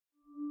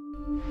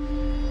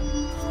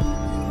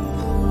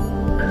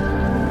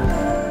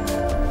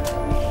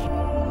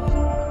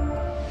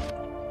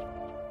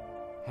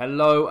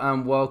Hello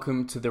and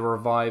welcome to the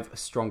Revive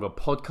Stronger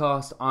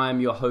podcast. I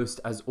am your host,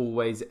 as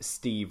always,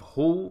 Steve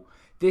Hall.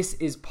 This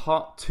is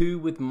part 2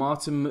 with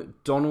Martin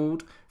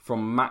MacDonald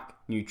from Mac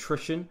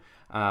Nutrition,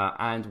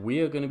 and we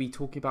are going to be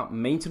talking about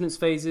maintenance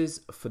phases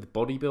for the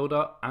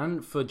bodybuilder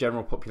and for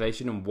general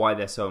population and why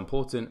they're so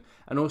important,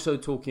 and also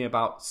talking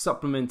about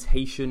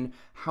supplementation.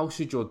 How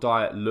should your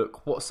diet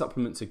look? What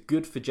supplements are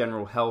good for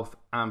general health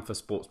and for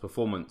sports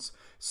performance?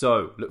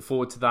 So look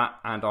forward to that,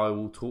 and I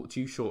will talk to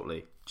you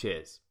shortly.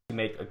 Cheers. You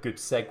made a good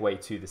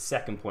segue to the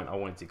second point I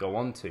wanted to go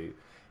on to,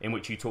 in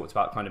which you talked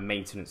about kind of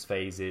maintenance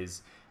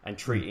phases and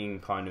treating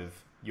kind of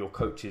your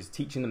coaches,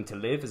 teaching them to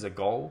live as a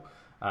goal.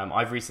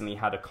 I've recently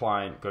had a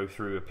client go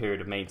through a period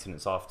of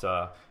maintenance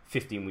after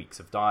 15 weeks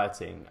of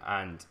dieting,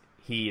 and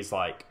he is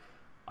like,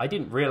 I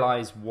didn't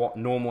realize what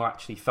normal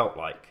actually felt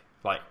like.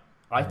 Like,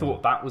 I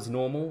thought that was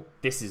normal.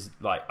 This is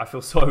like, I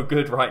feel so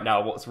good right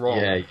now. What's wrong?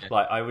 Yeah.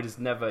 Like, I would just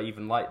never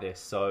even like this.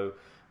 So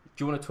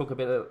do you want to talk a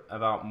bit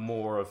about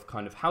more of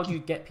kind of how do you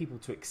get people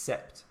to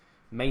accept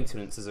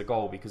maintenance as a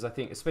goal? Because I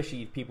think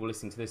especially people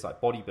listening to this,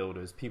 like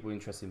bodybuilders, people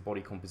interested in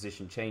body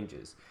composition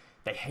changes,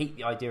 they hate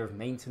the idea of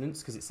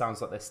maintenance because it sounds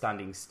like they're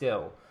standing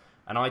still.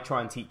 And I try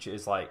and teach it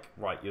as like,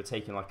 right, you're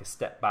taking like a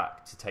step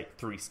back to take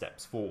 3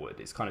 steps forward.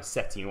 It's kind of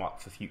setting you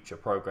up for future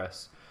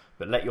progress,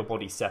 but let your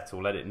body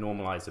settle, let it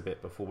normalize a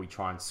bit before we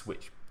try and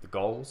switch the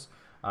goals.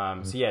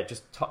 So yeah,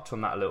 just touch on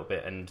that a little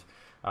bit. And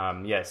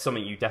yeah,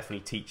 something you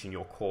definitely teach in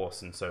your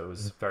course, and so it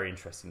was very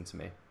interesting to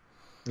me.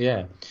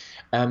 Yeah,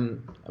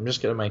 I'm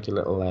just going to make a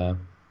little,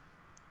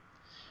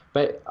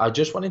 but I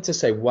just wanted to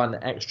say one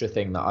extra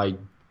thing that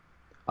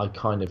I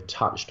kind of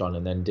touched on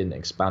and then didn't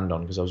expand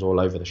on because I was all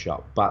over the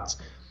shop, but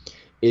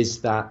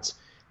is that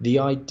the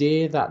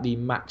idea that the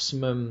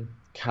maximum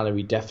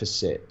calorie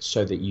deficit,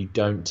 so that you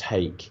don't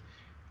take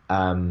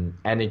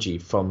energy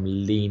from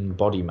lean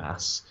body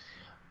mass.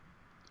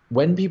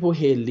 When people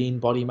hear lean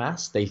body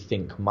mass, they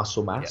think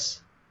muscle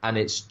mass. Yeah. And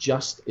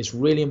it's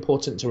really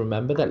important to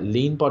remember that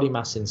lean body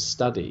mass in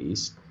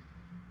studies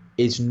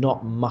is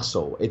not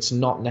muscle. It's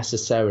not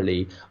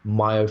necessarily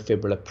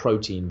myofibrillar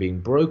protein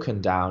being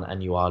broken down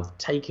and you are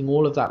taking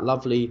all of that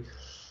lovely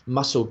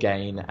muscle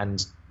gain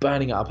and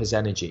burning it up as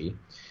energy.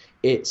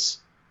 It's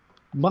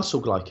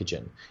muscle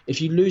glycogen. If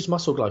you lose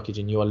muscle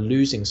glycogen, you are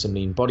losing some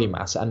lean body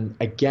mass, and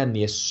again,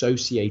 the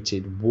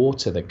associated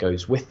water that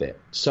goes with it.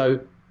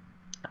 So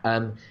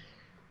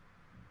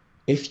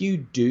if you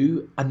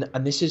do, and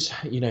this is,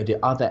 the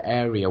other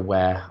area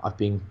where I've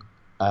been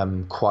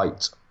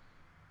quite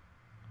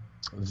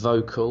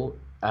vocal,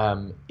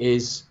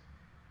 is,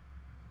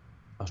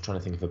 I was trying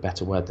to think of a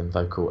better word than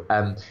vocal,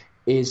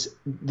 is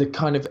the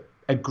kind of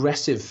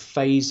aggressive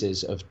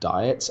phases of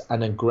diets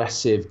and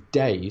aggressive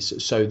days.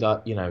 So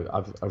that,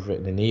 I've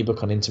written an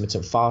ebook on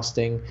intermittent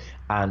fasting,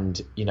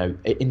 and,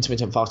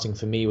 intermittent fasting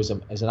for me was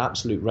an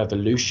absolute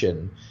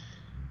revolution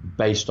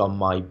based on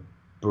my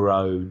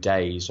bro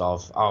days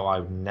of, I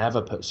would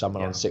never put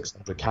someone on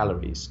 600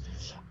 calories.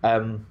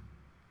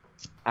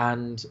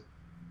 And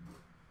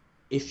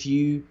if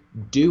you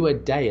do a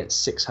day at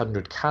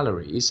 600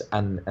 calories,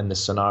 and the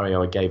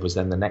scenario I gave was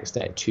then the next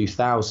day at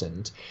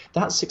 2000,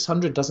 that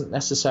 600 doesn't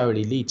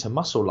necessarily lead to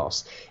muscle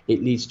loss.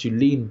 It leads to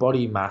lean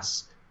body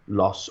mass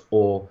loss,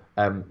 or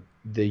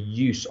the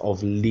use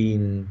of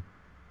lean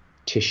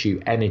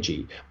tissue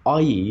energy,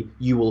 i.e.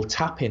 you will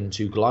tap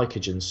into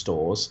glycogen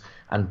stores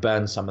and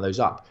burn some of those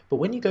up. But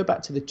when you go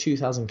back to the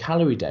 2000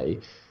 calorie day,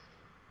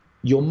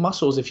 your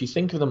muscles, if you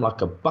think of them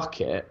like a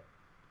bucket,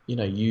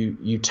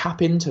 you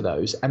tap into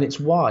those, and it's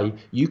why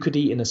you could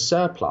eat in a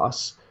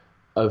surplus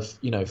of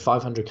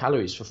 500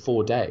 calories for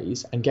 4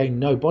 days and gain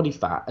no body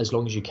fat as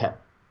long as you kept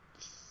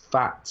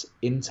fat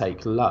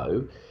intake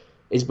low,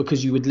 is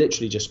because you would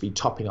literally just be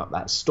topping up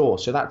that store.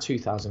 So that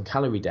 2000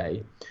 calorie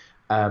day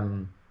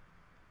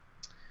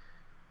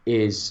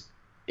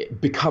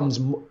becomes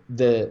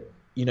the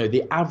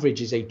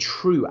average is a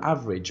true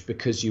average,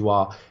 because you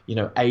are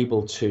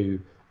able to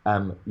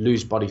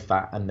lose body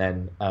fat, and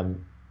then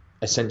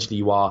essentially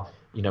you are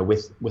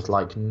with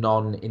like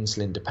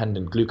non-insulin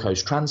dependent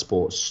glucose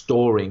transport,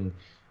 storing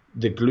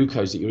the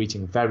glucose that you're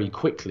eating very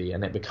quickly,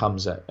 and it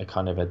becomes a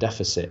kind of a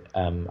deficit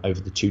over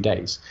the 2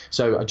 days.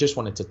 So I just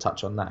wanted to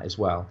touch on that as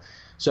well.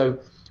 So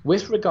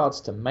with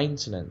regards to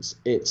maintenance,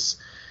 it's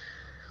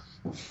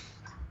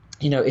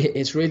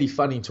it's really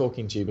funny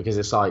talking to you, because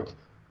it's like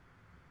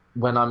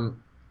when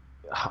I'm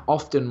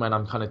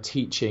kind of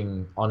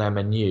teaching on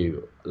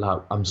MNU,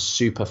 like I'm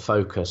super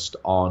focused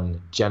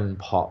on Gen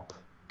Pop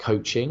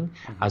coaching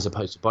as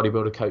opposed to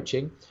bodybuilder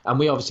coaching. And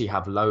we obviously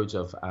have loads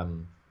of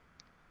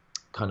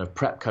kind of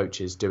prep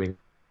coaches doing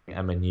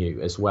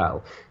MNU as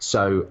well.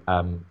 So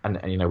and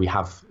we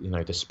have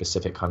the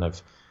specific kind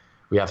of,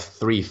 we have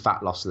 3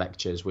 fat loss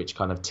lectures which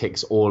kind of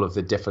ticks all of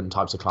the different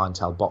types of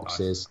clientele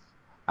boxes.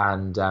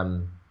 Nice.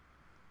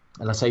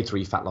 And I say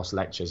 3 fat loss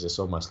lectures, it's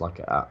almost like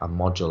a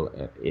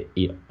module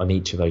on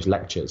each of those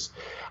lectures.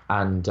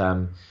 And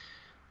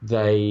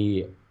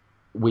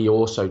we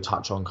also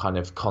touch on kind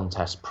of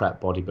contest prep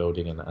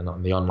bodybuilding and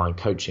on the online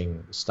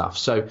coaching stuff.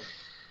 So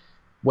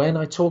when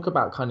I talk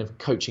about kind of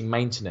coaching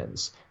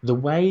maintenance, the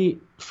way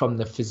from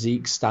the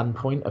physique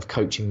standpoint of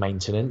coaching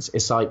maintenance,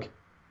 it's like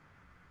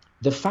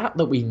the fact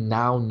that we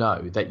now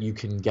know that you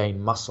can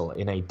gain muscle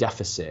in a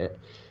deficit.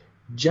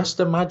 Just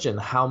imagine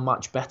how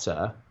much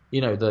better,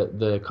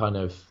 the kind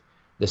of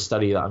the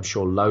study that I'm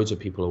sure loads of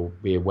people will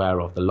be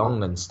aware of, the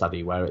Longland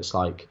study, where it's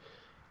like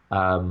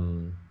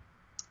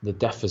the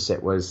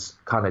deficit was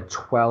kind of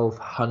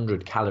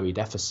 1,200 calorie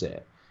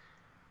deficit,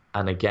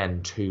 and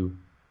again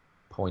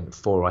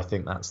 2.4, I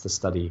think that's the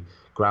study,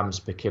 grams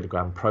per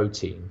kilogram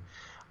protein,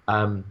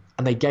 and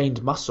they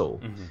gained muscle.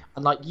 Mm-hmm.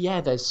 And like,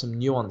 yeah, there's some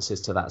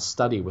nuances to that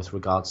study with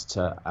regards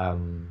to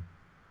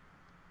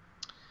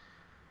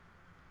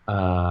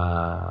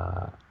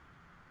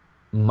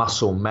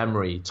muscle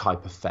memory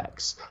type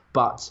effects,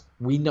 but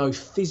we know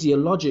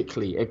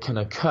physiologically it can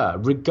occur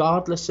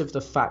regardless of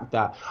the fact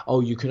that, oh,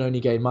 you can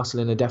only gain muscle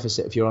in a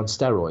deficit if you're on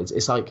steroids.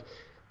 It's like,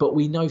 but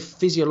we know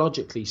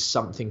physiologically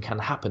something can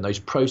happen. Those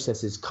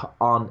processes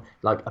aren't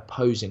like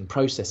opposing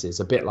processes,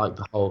 a bit like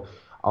the whole,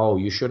 oh,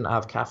 you shouldn't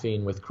have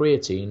caffeine with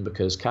creatine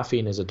because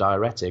caffeine is a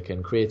diuretic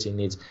and creatine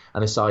needs,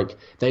 and it's like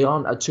they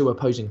aren't two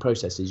opposing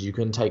processes. You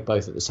can take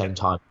both at the same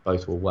time,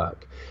 both will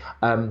work.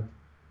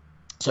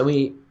 So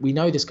we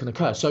know this can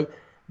occur. So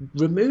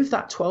remove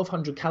that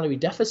 1,200 calorie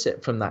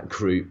deficit from that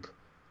group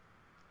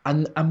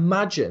and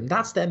imagine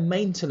that's their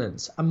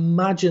maintenance.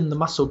 Imagine the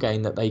muscle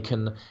gain that they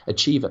can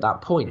achieve at that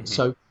point. Mm-hmm.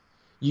 So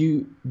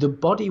the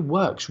body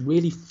works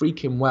really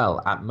freaking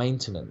well at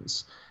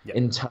maintenance. Yep.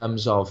 In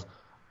terms of,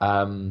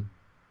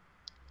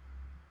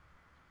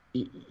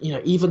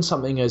 even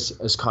something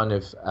as kind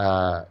of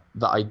that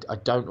I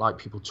don't like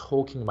people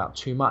talking about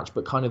too much,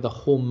 but kind of the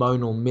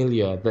hormonal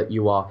milieu that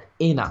you are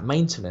in at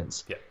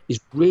maintenance is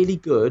really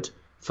good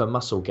for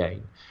muscle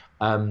gain.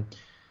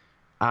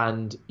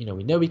 And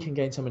we know we can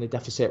gain some in a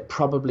deficit.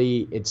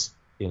 Probably it's,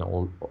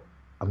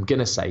 I'm going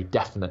to say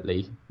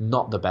definitely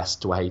not the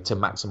best way to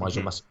maximize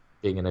your muscle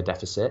being in a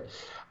deficit.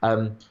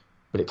 But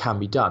it can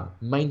be done.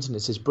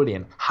 Maintenance is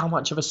brilliant. How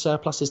much of a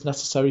surplus is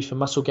necessary for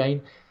muscle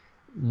gain?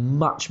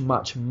 Much,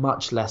 much,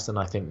 much less than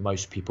I think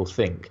most people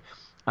think.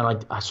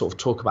 And I sort of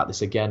talk about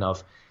this again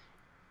of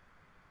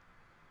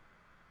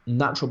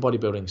natural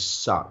bodybuilding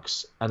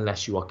sucks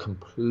unless you are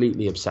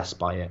completely obsessed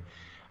by it,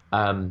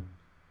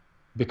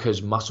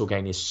 because muscle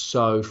gain is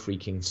so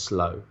freaking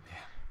slow.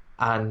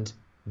 And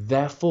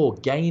therefore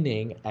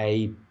gaining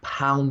a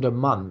pound a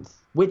month,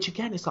 which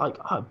again is like,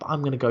 oh,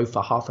 I'm going to go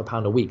for half a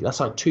pound a week.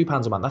 That's like 2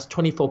 pounds a month. That's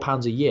 24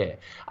 pounds a year.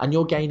 And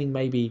you're gaining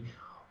maybe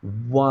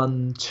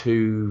 1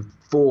 to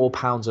 4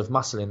 pounds of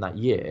muscle in that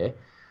year,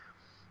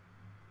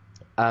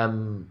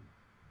 but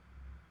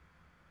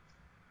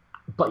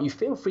you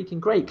feel freaking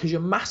great because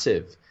you're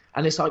massive,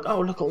 and it's like,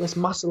 oh, look all this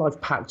muscle I've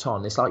packed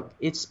on. It's like,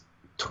 it's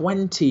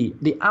 20,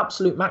 the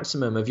absolute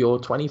maximum of your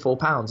 24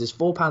 pounds is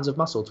 4 pounds of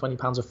muscle, 20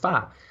 pounds of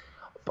fat.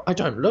 But I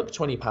don't look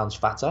 20 pounds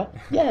fatter.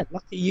 Yeah,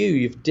 lucky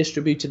you've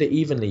distributed it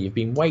evenly, you've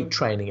been weight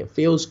training, it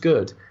feels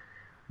good.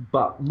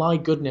 But my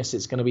goodness,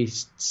 it's going to be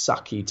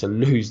sucky to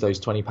lose those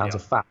 20 pounds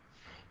of fat.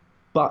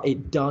 But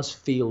it does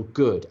feel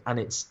good. And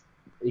it's,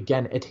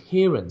 again,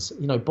 adherence.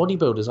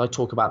 Bodybuilders, I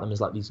talk about them as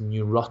like these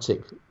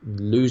neurotic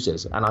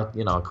losers. And I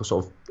could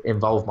sort of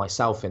involve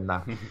myself in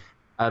that.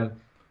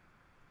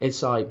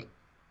 It's like,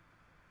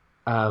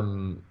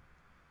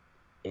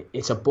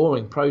 it's a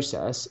boring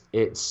process.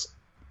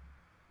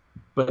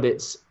 But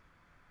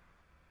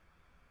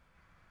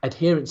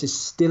adherence is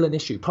still an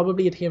issue.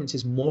 Probably adherence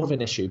is more of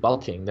an issue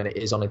bulking than it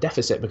is on a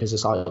deficit, because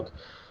it's like,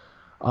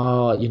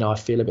 I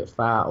feel a bit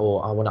fat,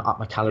 or I want to up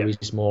my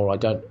calories more. I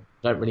don't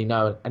really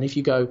know. And if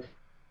you go,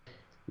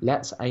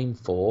 let's aim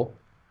for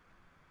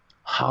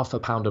half a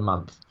pound a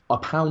month, a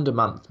pound a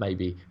month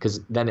maybe, because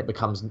then it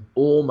becomes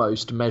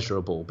almost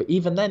measurable. But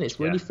even then, it's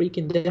really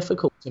freaking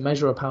difficult to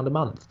measure a pound a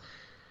month.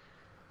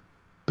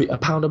 But a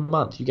pound a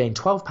month, you gain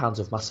 12 pounds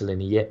of muscle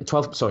in a year. Not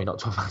 12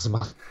 pounds a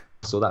month.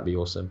 So that'd be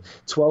awesome.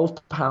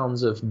 12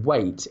 pounds of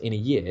weight in a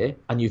year,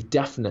 and you've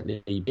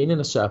definitely been in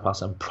a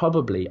surplus, and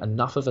probably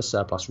enough of a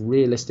surplus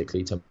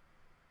realistically to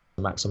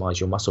maximize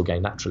your muscle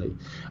gain naturally,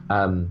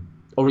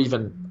 or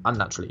even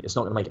unnaturally. It's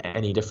not going to make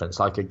any difference.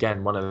 Like,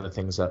 again, one of the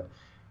things that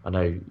I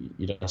know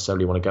you don't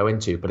necessarily want to go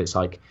into, but it's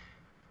like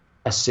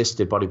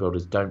assisted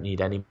bodybuilders don't need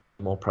any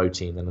more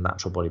protein than a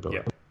natural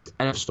bodybuilder.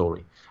 End of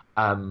story.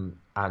 I'm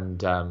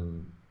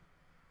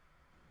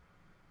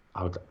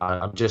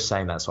just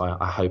saying that, so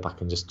I hope I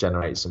can just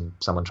generate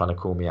someone trying to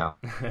call me out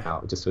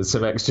just with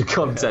some extra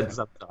content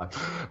sometime.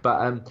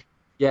 But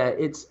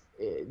it's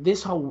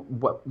this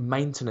whole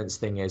maintenance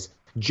thing is,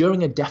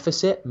 during a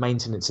deficit,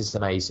 maintenance is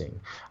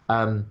amazing.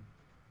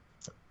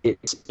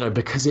 It's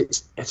because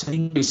it's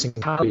increasing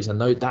calories, and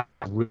that's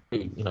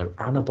really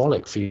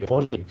anabolic for your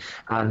body,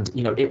 and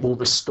it will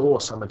restore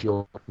some of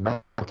your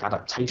metabolic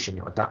adaptation,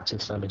 your adaptive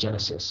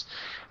thermogenesis,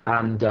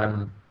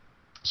 and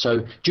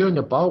so during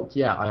a bulk,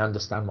 I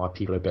understand why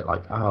people are a bit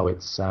like, oh,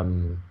 it's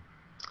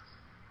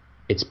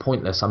it's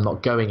pointless. I'm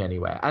not going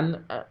anywhere.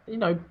 And,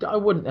 I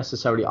wouldn't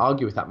necessarily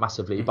argue with that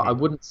massively, but I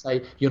wouldn't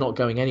say you're not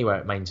going anywhere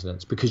at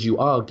maintenance, because you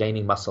are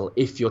gaining muscle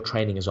if your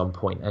training is on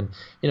point. And,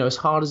 as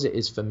hard as it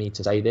is for me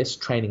to say this,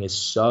 training is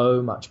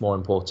so much more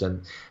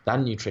important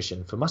than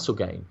nutrition for muscle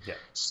gain. Yeah.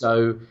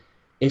 So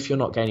if you're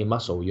not gaining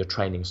muscle, your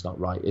training's not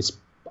right. It's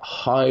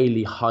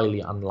highly, highly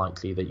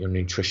unlikely that your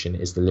nutrition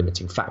is the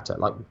limiting factor.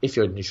 Like, if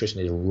your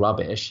nutrition is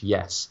rubbish,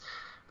 yes.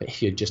 But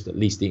if you're just at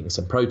least eating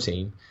some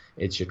protein,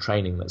 it's your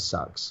training that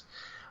sucks.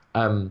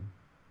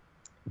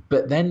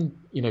 But then,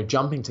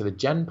 jumping to the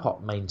Gen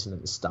Pop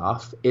maintenance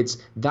stuff,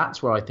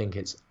 that's where I think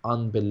it's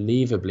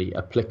unbelievably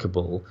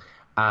applicable.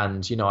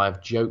 And,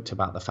 I've joked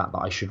about the fact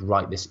that I should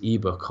write this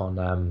ebook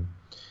on,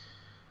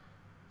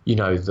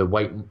 the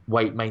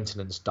weight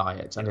maintenance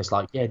diet. And it's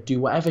like, yeah,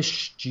 do whatever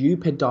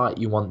stupid diet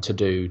you want to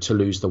do to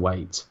lose the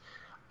weight.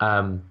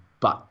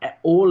 But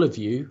all of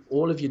your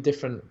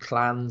different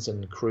clans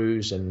and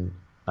crews and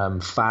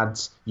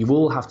fads, you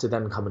all have to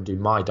then come and do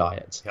my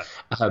diet. Yeah.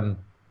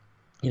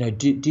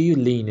 Do you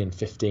lean in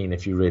 15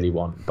 if you really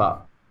want,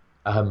 but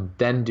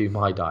then do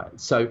my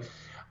diet. So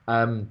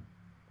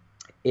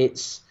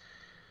it's,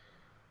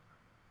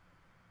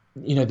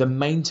 the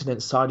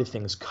maintenance side of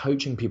things,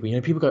 coaching people.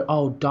 People go,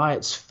 oh,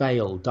 diets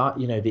fail.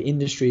 The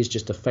industry is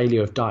just a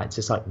failure of diets.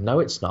 It's like, no,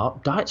 it's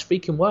not. Diets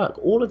freaking work.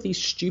 All of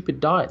these stupid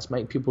diets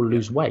make people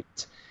lose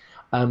weight.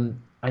 And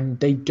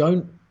they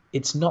don't.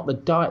 It's not the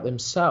diet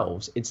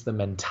themselves, it's the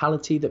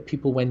mentality that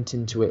people went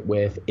into it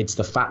with. It's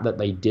the fact that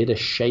they did a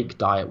shake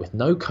diet with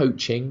no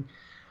coaching,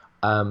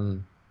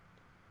 and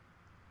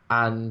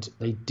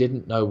they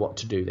didn't know what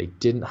to do. They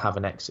didn't have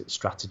an exit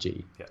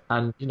strategy. Yeah.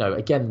 And,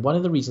 again, one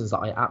of the reasons that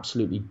I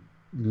absolutely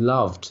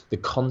loved the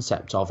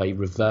concept of a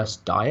reverse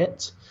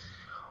diet,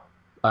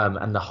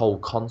 and the whole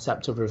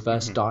concept of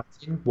reverse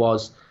dieting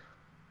was,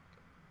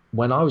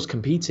 when I was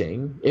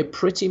competing, it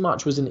pretty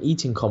much was an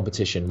eating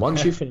competition.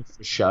 Once you finish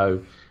the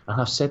show,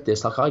 and I've said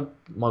this, like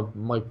my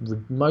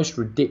most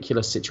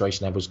ridiculous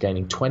situation ever was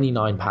gaining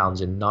 29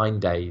 pounds in 9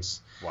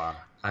 days. Wow.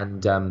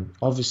 And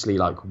obviously,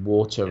 like,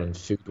 water and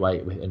food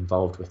weight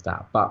involved with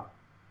that. But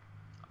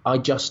I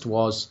just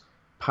was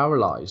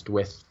paralyzed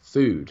with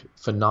food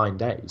for 9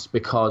 days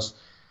because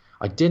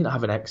I didn't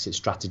have an exit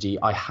strategy.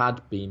 I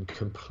had been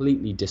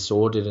completely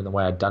disordered in the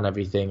way I'd done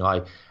everything.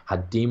 I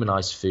had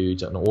demonized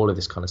foods and all of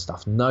this kind of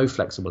stuff. No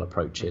flexible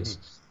approaches.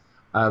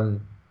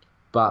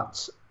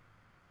 But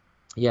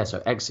yeah,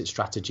 so exit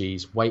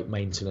strategies, weight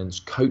maintenance,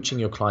 coaching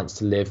your clients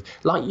to live.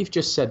 Like you've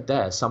just said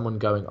there, someone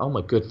going, oh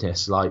my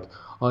goodness, like,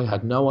 I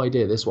had no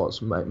idea this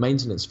was what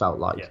maintenance felt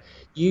like. Yeah.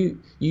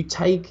 You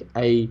take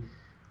a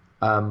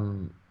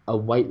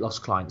weight loss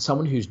client,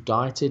 someone who's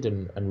dieted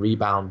and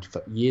rebound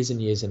for years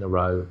and years in a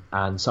row,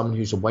 and someone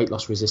who's a weight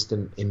loss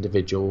resistant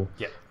individual,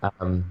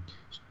 and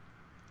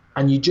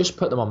you just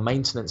put them on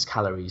maintenance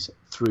calories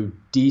through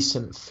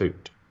decent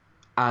food,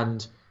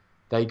 and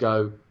they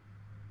go,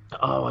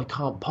 oh, I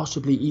can't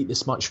possibly eat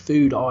this much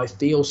food. Oh, I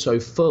feel so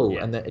full.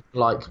 Yeah. And then it's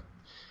like,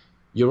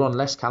 you're on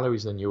less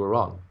calories than you were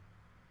on.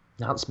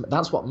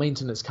 That's what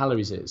maintenance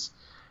calories is.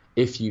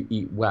 If you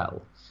eat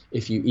well,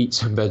 if you eat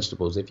some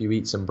vegetables, if you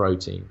eat some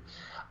protein,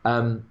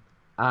 and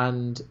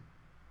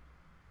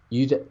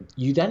you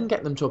then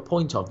get them to a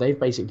point of, they've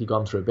basically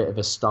gone through a bit of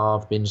a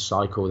starve binge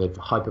cycle. They've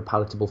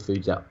hyperpalatable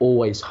foods. They're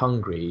always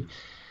hungry,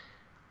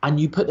 and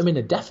you put them in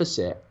a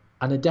deficit.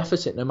 And a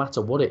deficit, no matter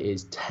what it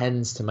is,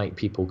 tends to make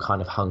people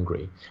kind of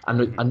hungry.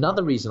 And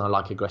another reason I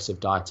like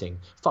aggressive dieting,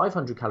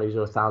 500 calories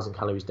or 1,000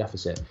 calories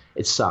deficit,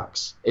 it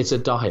sucks. It's a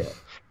diet.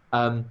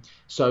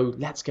 So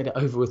let's get it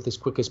over with as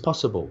quick as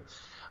possible.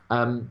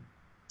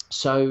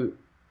 So,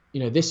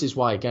 this is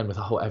why, again, with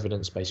a whole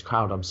evidence-based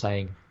crowd, I'm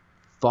saying,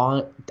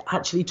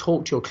 actually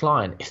talk to your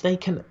client. If they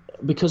can,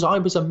 because I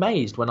was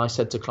amazed when I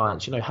said to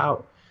clients,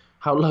 how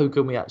low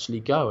can we actually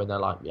go? And they're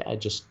like, yeah,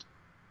 just,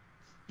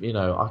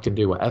 I can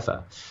do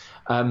whatever.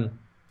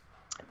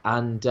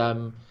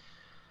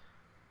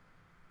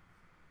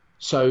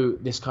 So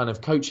this kind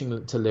of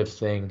coaching to live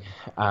thing,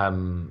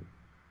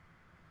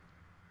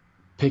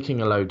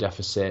 picking a low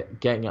deficit,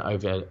 getting it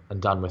over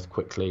and done with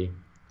quickly,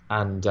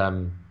 and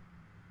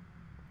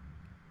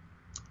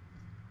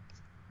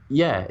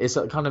it's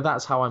kind of,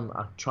 that's how I'm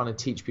trying to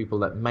teach people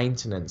that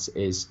maintenance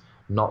is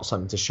not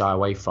something to shy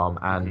away from,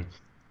 and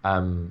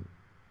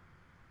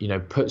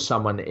put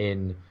someone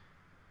in.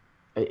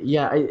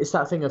 It's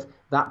that thing of,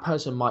 that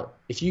person might,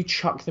 if you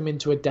chuck them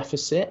into a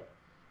deficit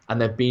and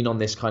they've been on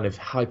this kind of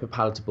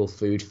hyperpalatable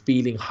food,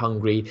 feeling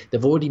hungry,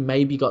 they've already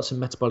maybe got some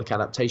metabolic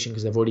adaptation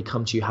because they've already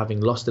come to you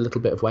having lost a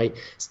little bit of weight,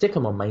 stick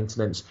them on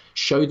maintenance,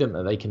 show them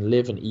that they can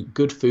live and eat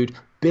good food,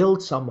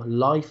 build some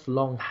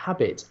lifelong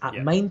habits at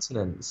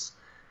maintenance,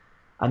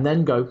 and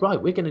then go, right,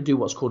 we're going to do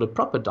what's called a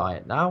proper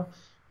diet now,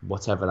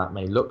 whatever that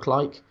may look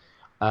like.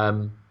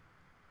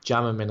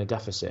 Jam them in a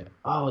deficit.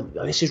 Oh,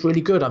 this is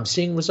really good. I'm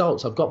seeing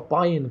results. I've got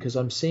buy-in because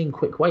I'm seeing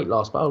quick weight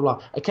loss. Blah, blah,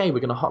 blah. Okay,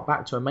 we're going to hop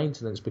back to a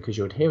maintenance because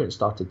your adherence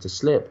started to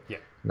slip. Yeah.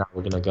 Now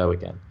we're going to go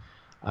again.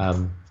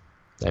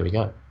 There we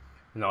go.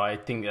 No, I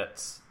think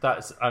that's.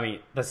 I mean,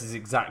 this is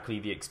exactly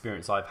the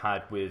experience I've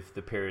had with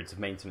the periods of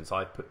maintenance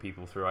I've put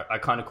people through. I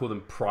kind of call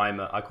them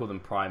primer. I call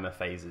them primer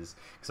phases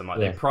because I'm like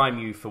they prime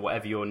you for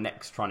whatever you're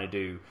next trying to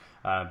do,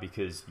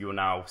 because you're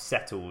now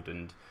settled.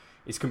 And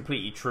it's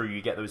completely true. You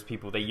get those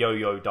people. They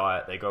yo-yo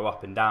diet. They go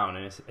up and down,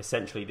 and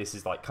essentially this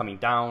is like coming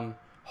down,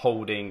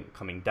 holding,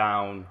 coming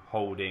down,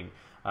 holding.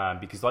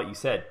 Because like you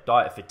said,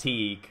 diet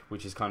fatigue,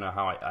 which is kind of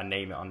how I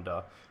name it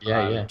under,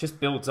 just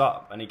builds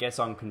up and it gets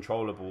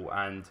uncontrollable.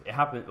 And it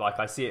happens, like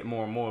I see it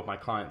more and more with my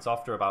clients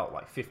after about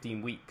like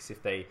 15 weeks.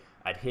 If they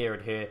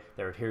adhere,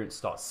 their adherence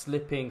starts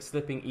slipping,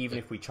 even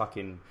if we chuck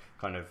in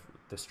kind of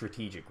the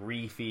strategic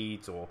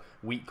refeeds or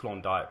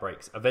week-long diet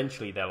breaks,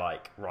 eventually they're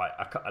like, right,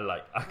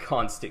 I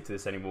can't stick to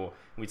this anymore.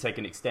 And we take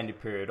an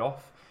extended period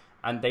off.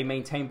 And they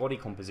maintain body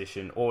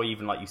composition, or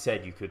even like you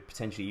said, you could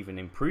potentially even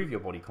improve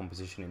your body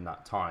composition in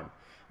that time.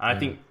 And I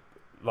think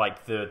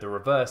like the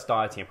reverse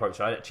dieting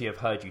approach, I actually have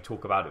heard you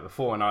talk about it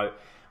before, and I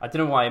don't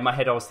know why in my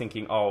head I was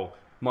thinking, oh,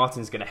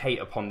 Martin's going to hate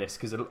upon this,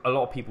 because a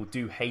lot of people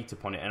do hate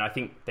upon it, and I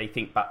think they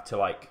think back to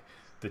like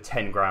the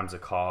 10 grams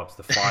of carbs,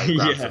 the 5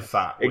 grams of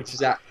fat,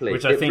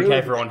 which I think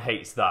everyone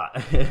hates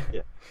that.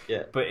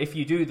 But if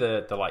you do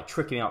the like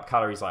tricking up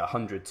calories like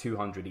 100,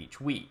 200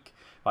 each week,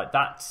 like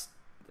that's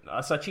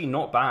actually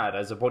not bad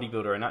as a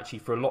bodybuilder. And actually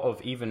for a lot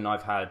of, even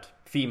I've had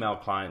female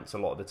clients a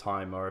lot of the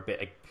time are a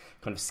bit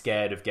kind of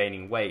scared of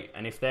gaining weight,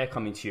 and if they're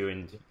coming to you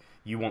and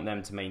you want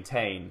them to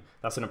maintain,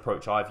 that's an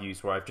approach I've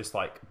used where I've just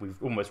like,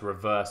 we've almost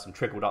reversed and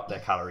trickled up their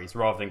calories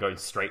rather than going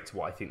straight to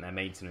what I think their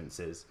maintenance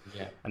is.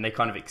 And they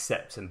kind of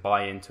accept and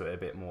buy into it a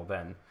bit more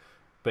then.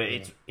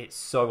 But it's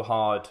so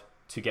hard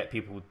to get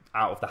people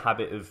out of the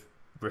habit of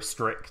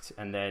restrict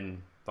and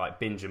then like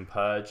binge and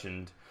purge.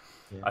 And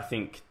I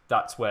think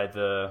that's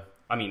where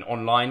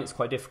online it's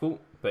quite difficult,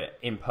 but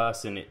in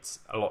person it's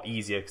a lot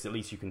easier because at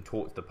least you can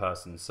talk to the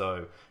person.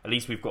 So at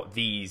least we've got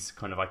these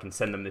kind of, I can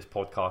send them this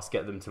podcast,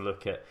 get them to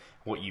look at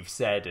what you've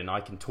said, and I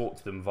can talk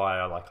to them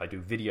via, like I do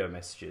video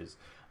messages.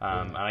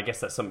 And I guess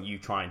that's something you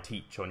try and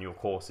teach on your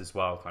course as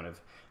well, kind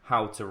of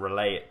how to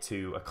relay it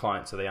to a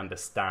client so they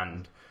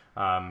understand.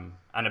 And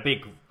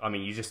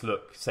you just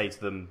say to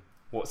them,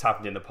 what's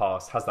happened in the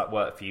past, has that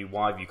worked for you?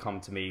 Why have you come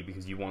to me?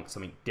 Because you want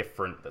something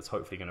different that's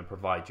hopefully going to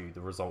provide you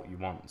the result you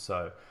want.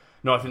 So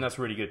no, I think that's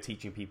really good,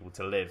 teaching people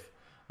to live.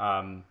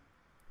 Do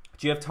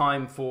you have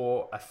time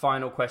for a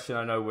final question?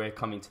 I know we're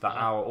coming to that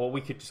hour, or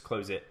we could just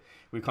close it.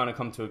 We've kind of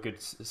come to a good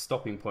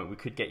stopping point. We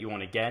could get you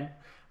on again.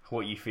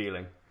 What are you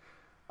feeling?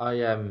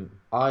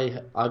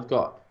 I've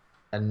got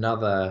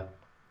another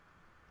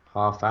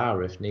half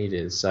hour if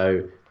needed,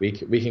 so we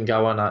can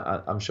go on.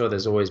 I'm sure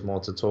there's always more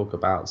to talk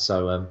about.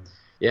 So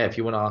if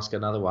you want to ask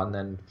another one,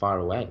 then fire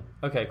away.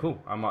 Okay, cool.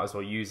 I might as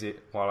well use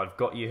it while I've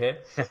got you here.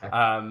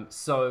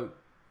 So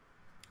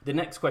the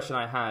next question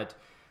I had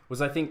was,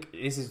 I think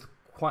this is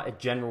quite a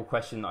general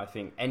question that I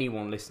think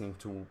anyone listening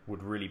to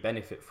would really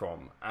benefit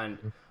from.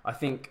 And I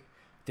think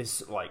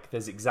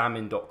there's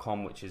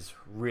examine.com, which is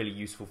really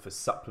useful for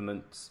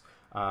supplements.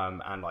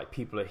 And like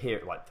people are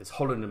here, like there's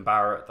Holland and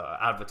Barrett that are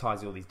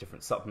advertising all these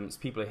different supplements.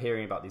 People are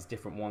hearing about these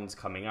different ones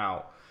coming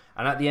out.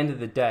 And at the end of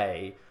the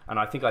day, and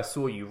I think I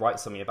saw you write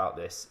something about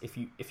this,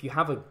 if you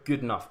have a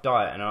good enough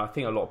diet, and I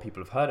think a lot of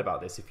people have heard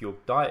about this, if your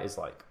diet is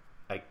like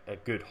a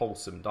good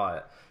wholesome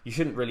diet, you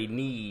shouldn't really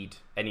need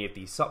any of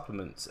these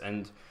supplements.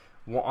 And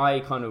what I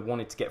kind of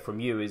wanted to get from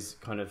you is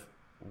kind of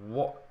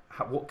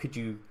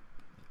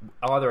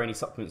are there any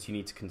supplements you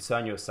need to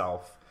concern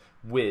yourself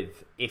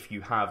with if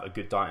you have a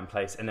good diet in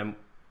place? And then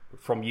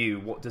from you,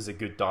 what does a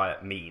good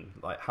diet mean?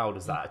 Like, how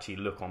does that actually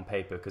look on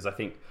paper? Because I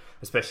think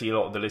especially a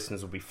lot of the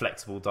listeners will be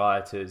flexible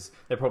dieters.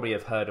 They probably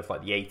have heard of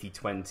like the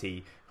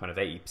 80-20, kind of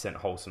 80%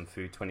 wholesome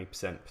food,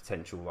 20%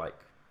 potential like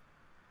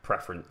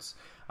preference.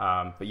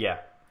 But yeah,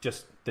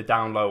 just the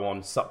down low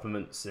on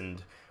supplements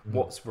and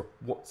what's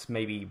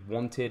maybe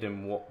wanted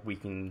and what we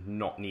can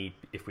not need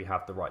if we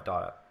have the right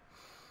diet.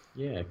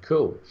 Yeah,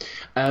 cool.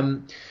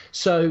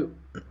 So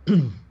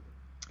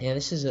yeah,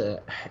 this is an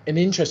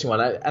interesting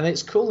one, and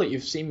it's cool that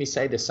you've seen me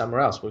say this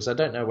somewhere else, because I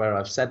don't know where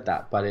I've said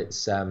that, but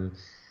it's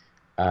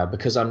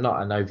because I'm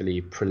not an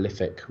overly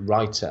prolific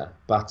writer,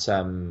 but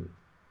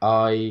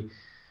I,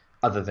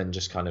 other than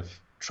just kind of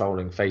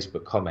trolling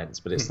Facebook comments,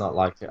 but it's not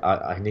like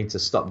I need to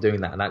stop doing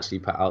that and actually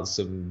put out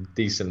some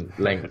decent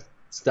length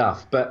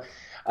stuff. But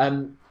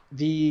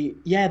the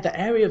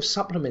area of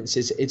supplements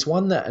it's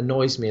one that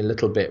annoys me a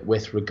little bit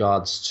with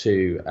regards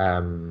to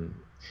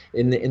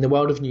in the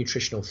world of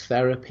nutritional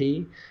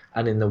therapy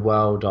and in the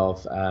world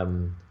of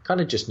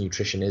kind of just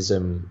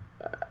nutritionism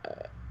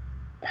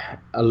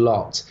a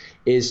lot,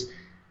 is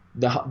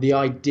the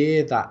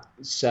idea that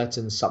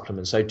certain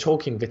supplements, so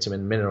talking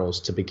vitamin minerals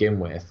to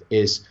begin with,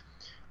 is,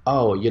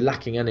 oh, you're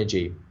lacking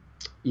energy.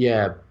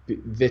 Yeah,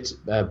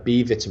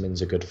 B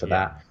vitamins are good for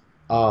that.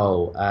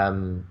 Oh,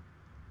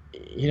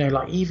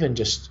 like even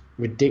just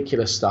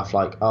ridiculous stuff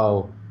like,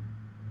 oh,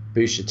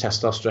 boost your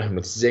testosterone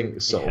with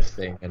zinc sort of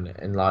thing.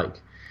 And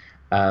like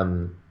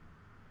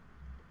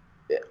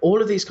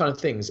all of these kind of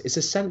things. It's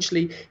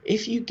essentially,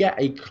 if you get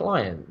a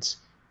client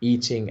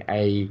eating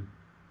a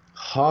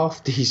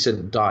half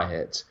decent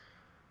diet,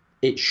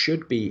 it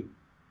should be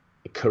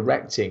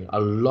correcting a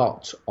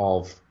lot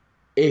of,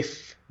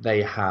 if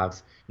they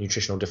have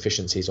nutritional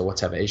deficiencies or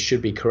whatever, it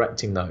should be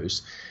correcting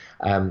those.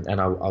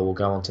 And I will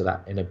go on to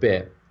that in a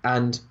bit.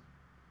 And,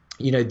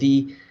 you know,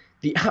 the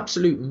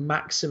absolute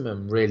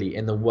maximum really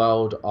in the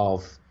world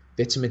of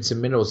vitamins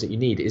and minerals that you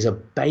need is a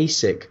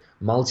basic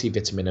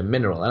multivitamin and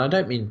mineral. And I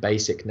don't mean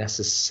basic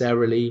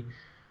necessarily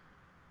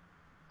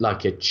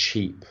like a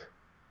cheap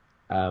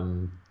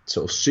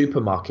sort of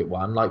supermarket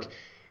one. Like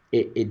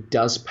it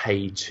does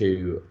pay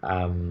to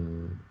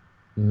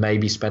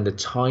maybe spend a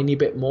tiny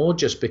bit more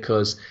just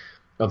because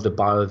of the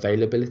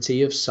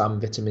bioavailability of some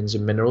vitamins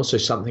and minerals. So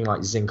something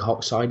like zinc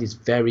oxide is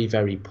very,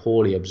 very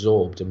poorly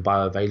absorbed and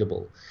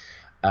bioavailable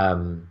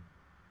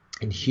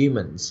in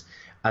humans,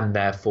 and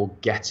therefore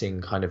getting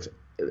kind of,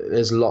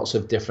 there's lots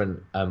of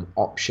different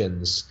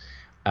options,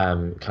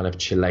 kind of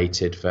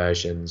chelated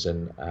versions,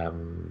 and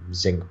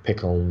zinc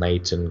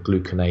picolinate and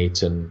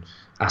gluconate and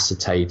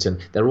acetate, and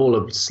they're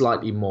all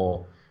slightly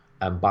more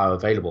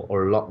bioavailable,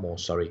 or a lot more,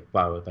 sorry,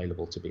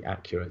 bioavailable to be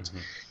accurate.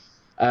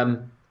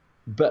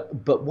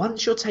 But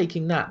once you're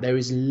taking that, there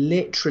is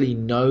literally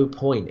no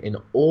point in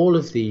all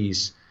of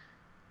these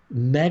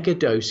mega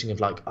dosing of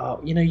like,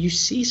 oh, you know, you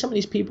see some of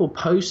these people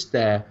post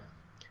their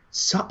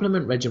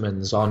supplement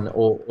regimens on,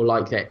 or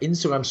like their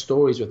Instagram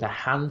stories with a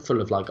handful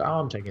of like, oh,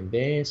 I'm taking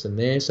this and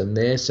this and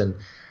this. And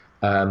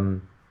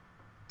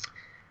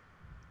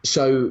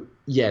so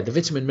yeah, the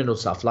vitamin mineral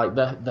stuff, like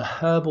the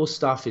herbal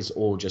stuff is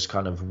all just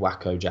kind of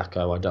wacko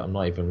jacko. I'm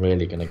not even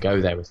really going to go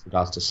there with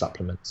regards to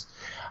supplements.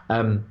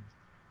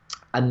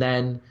 And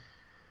then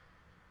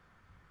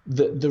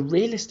the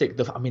realistic,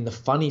 the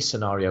funny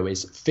scenario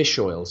is fish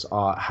oils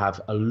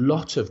have a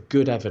lot of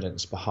good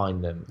evidence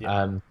behind them.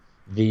 Yeah.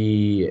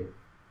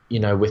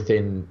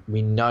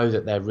 We know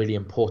that they're really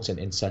important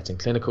in certain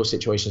clinical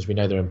situations. We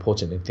know they're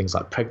important in things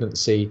like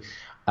pregnancy,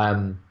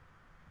 and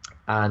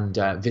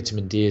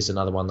vitamin D is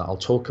another one that I'll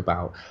talk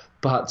about.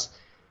 But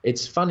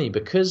it's funny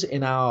because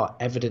in our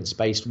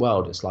evidence-based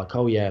world, it's like,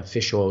 oh yeah,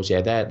 fish oils,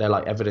 yeah, they're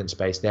like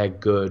evidence-based, they're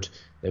good,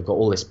 they've got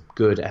all this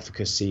good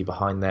efficacy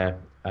behind there.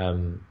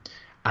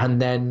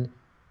 And then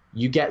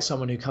you get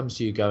someone who comes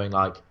to you going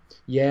like,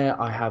 yeah,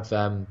 I have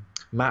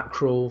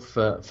mackerel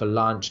for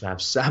lunch and I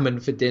have salmon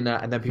for dinner.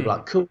 And then people are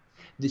like, cool,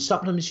 the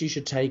supplements you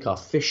should take are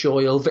fish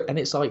oil. And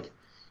it's like,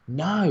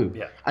 no.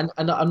 Yeah. And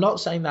I'm not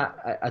saying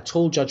that at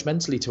all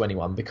judgmentally to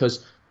anyone,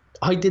 because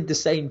I did the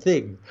same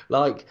thing.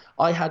 Like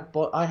I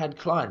had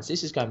clients,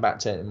 this is going back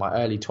to my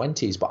early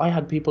 20s, but I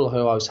had people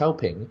who I was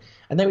helping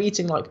and they were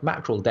eating like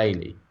mackerel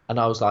daily. And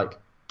I was like,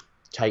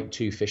 take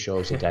 2 fish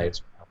oils a day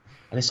as well.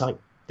 And it's like,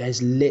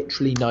 there's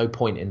literally no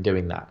point in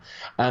doing that.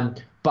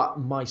 But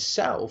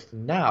myself,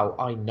 now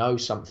I know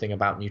something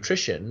about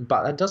nutrition,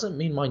 but that doesn't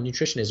mean my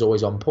nutrition is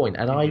always on point.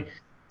 And I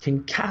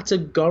can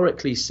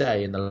categorically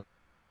say in the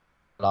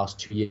last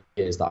 2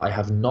 years that I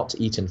have not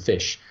eaten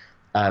fish,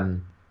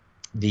 even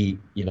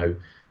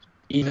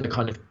the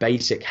kind of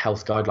basic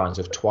health guidelines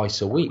of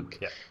twice a week.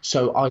 Yeah.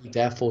 So I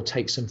therefore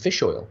take some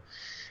fish oil.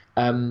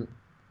 And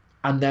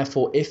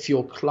therefore, if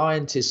your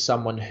client is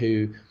someone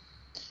who,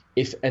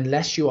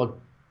 unless you are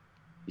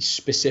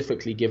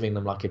specifically giving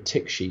them like a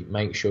tick sheet,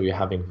 make sure you're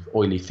having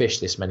oily fish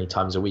this many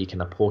times a week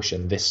in a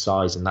portion this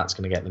size, and that's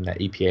going to get them their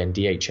EPA and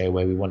DHA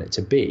where we want it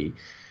to be,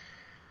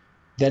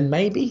 then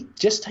maybe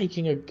just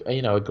taking a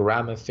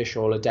gram of fish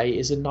oil a day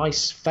is a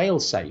nice fail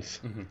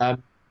safe.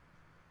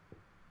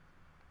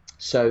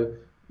 So,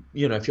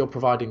 if you're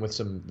providing with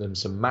some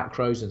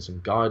macros and some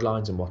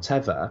guidelines and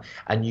whatever,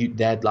 and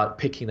they're like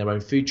picking their own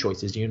food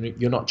choices,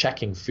 you're not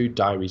checking food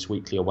diaries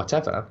weekly or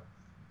whatever,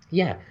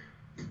 yeah,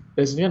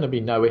 there's going to be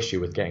no issue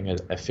with getting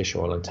a fish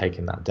oil and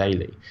taking that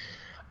daily.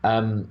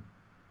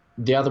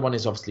 The other one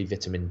is obviously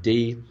vitamin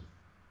D,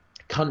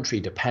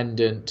 country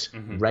dependent,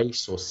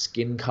 race or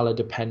skin color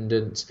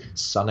dependent,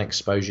 sun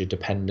exposure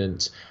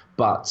dependent,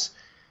 but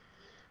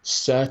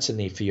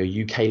certainly for your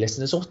UK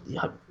listeners, or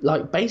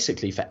like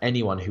basically for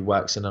anyone who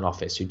works in an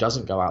office, who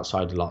doesn't go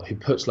outside a lot, who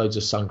puts loads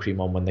of sun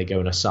cream on when they go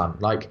in the sun,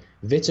 like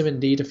vitamin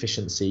D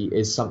deficiency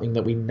is something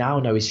that we now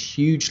know is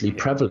hugely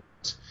prevalent.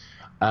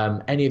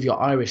 Any of your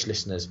Irish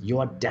listeners, you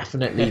are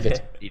definitely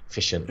vitamin D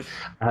deficient.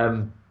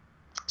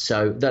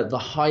 So the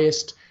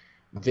highest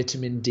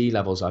vitamin D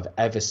levels I've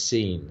ever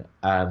seen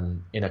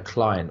in a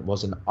client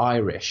was an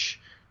Irish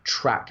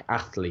track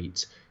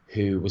athlete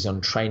who was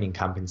on training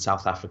camp in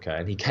South Africa,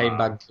 and he came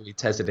back and we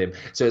tested him.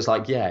 So it's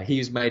like, yeah, he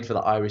was made for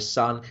the Irish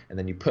sun, and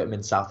then you put him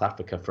in South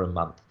Africa for a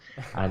month,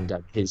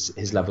 and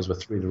his levels were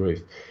through the roof.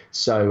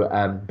 So,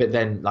 but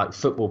then like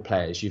football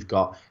players, you've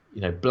got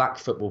black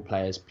football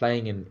players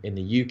playing in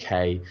the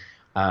UK,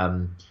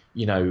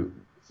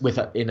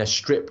 in a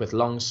strip with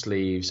long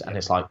sleeves, and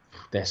it's like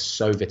they're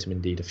so vitamin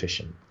D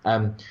deficient.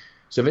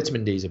 So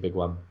vitamin D is a big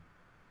one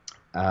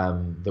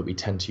that we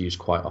tend to use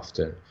quite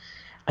often.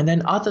 And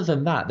then other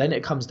than that, then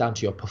it comes down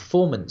to your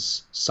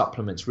performance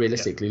supplements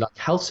realistically. Like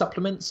health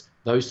supplements,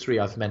 those 3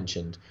 I've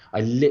mentioned.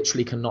 I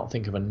literally cannot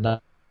think of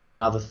another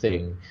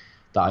thing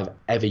that I've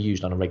ever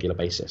used on a regular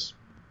basis.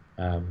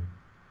 Can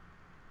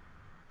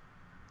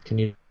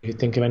you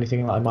think of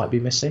anything that I might be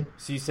missing?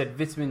 So you said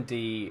vitamin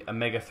D,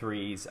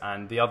 omega-3s,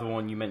 and the other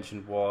one you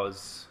mentioned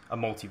was a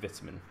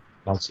multivitamin.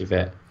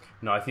 Multivit.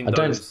 No, I think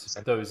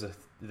those are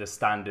the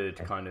standard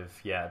kind of,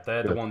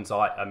 they're the ones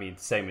I mean,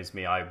 same as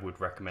me, I would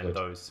recommend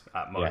those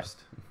at most.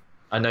 Yeah.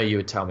 I know you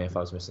would tell me if I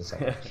was missing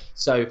something.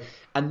 So,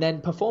 and then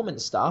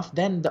performance stuff,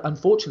 then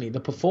unfortunately the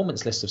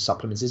performance list of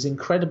supplements is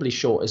incredibly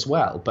short as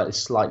well, but it's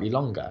slightly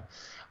longer.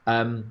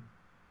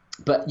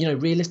 But,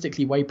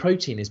 realistically, whey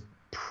protein is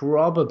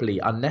probably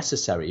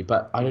unnecessary,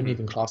 but I don't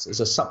even class it as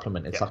a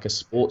supplement. It's like a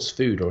sports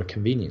food or a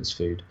convenience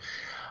food.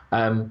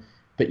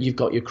 But you've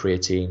got your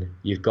creatine,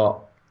 you've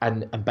got,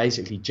 and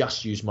basically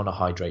just use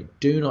monohydrate.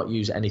 Do not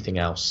use anything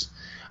else,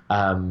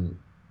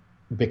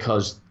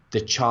 because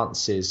the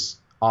chances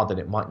are that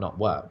it might not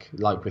work.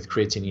 Like with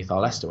creatine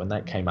ethyl ester, when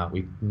that came out,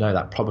 we know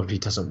that probably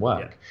doesn't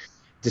work.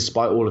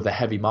 Despite all of the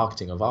heavy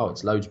marketing of,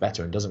 it's loads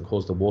better and doesn't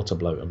cause the water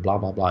bloat and blah,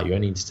 blah, blah. You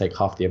only need to take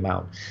half the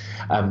amount.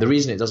 The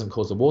reason it doesn't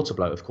cause the water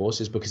bloat, of course,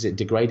 is because it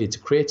degraded to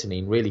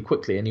creatinine really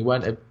quickly and you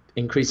weren't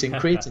increasing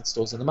creatine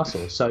stores in the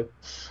muscle. So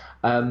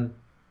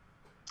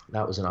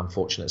that was an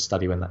unfortunate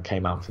study when that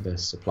came out for the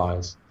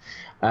suppliers.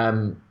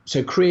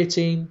 So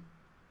creatine,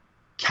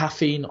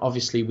 caffeine,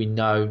 obviously we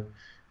know,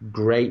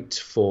 great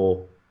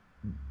for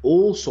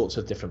all sorts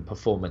of different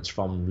performance,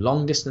 from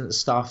long distance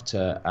stuff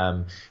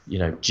to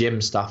gym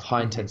stuff,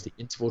 high intensity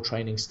interval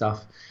training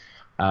stuff,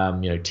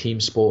 team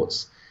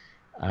sports,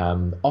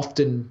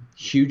 often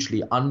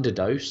hugely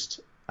underdosed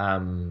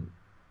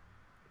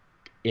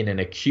in an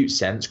acute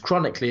sense.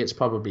 Chronically it's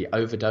probably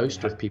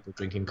overdosed with people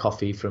drinking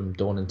coffee from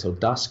dawn until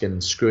dusk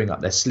and screwing up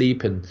their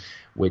sleep, and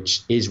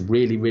which is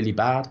really, really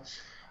bad.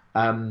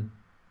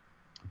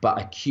 But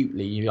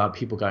acutely, you have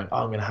people going,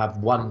 I'm going to have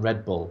one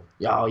Red Bull.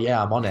 Oh,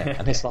 yeah, I'm on it.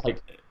 And it's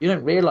like, you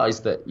don't realize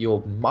that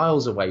you're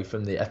miles away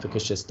from the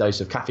efficacious dose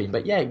of caffeine.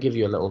 But yeah, it gives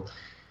you a little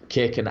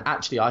kick. And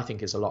actually, I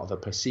think it's a lot of a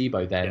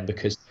placebo then,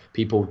 because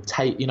people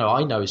take,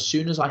 I know as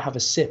soon as I have a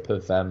sip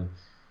of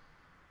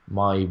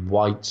my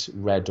white,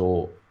 red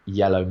or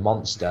yellow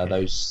Monster,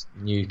 those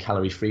new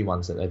calorie-free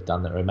ones that they've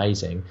done that are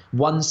amazing,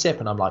 one sip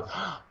and I'm like,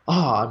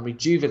 I'm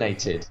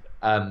rejuvenated.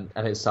 And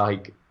it's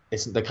like,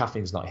 the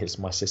caffeine's not hit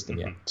my system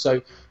yet.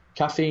 So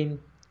caffeine,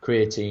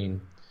 creatine,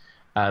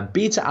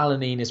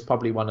 beta-alanine is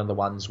probably one of the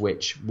ones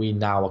which we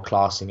now are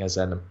classing as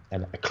a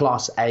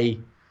class A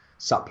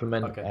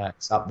supplement.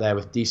 It's up there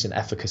with decent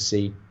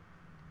efficacy.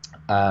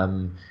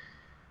 Not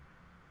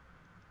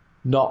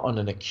on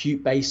an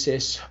acute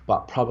basis,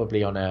 but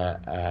probably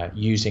on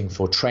using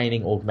for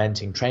training,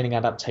 augmenting training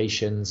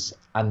adaptations,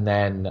 and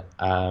then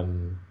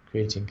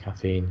creatine,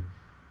 caffeine,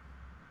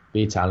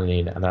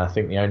 beta-alanine, and then I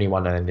think the only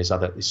one then is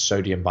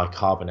sodium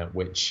bicarbonate,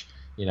 which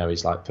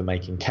is like for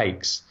making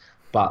cakes,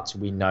 but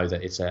we know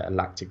that it's a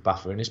lactic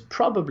buffer and it's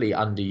probably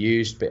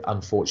underused, but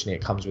unfortunately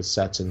it comes with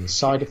certain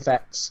side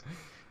effects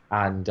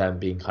and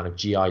being kind of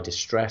GI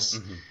distress.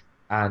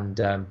 And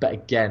but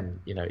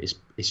again,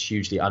 it's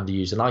hugely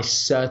underused, and I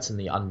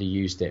certainly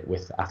underused it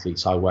with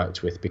athletes I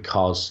worked with,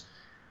 because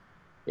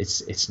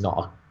it's not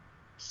a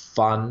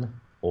fun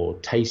or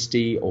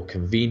tasty or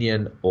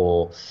convenient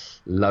or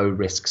low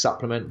risk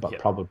supplement, but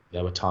probably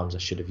there were times I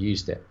should have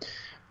used it.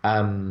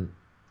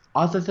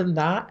 Other than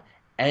that,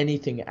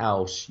 anything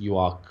else, you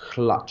are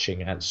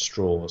clutching at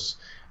straws.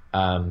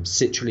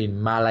 Citrulline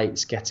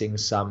malate's getting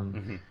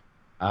some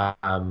a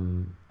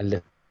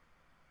little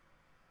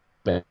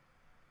bit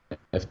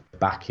of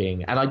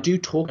backing, and I do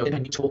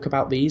talk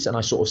about these, and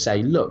I sort of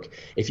say, look,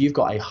 if you've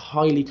got a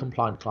highly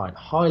compliant client,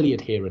 highly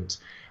adherent,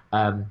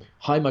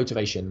 high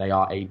motivation, they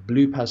are a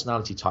blue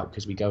personality type,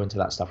 because we go into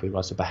that stuff with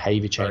regards to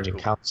behavior change and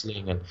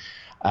counseling,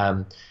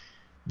 and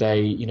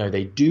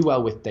they do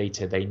well with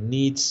data, they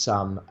need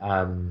some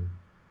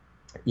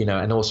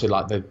and also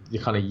like the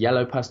kind of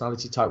yellow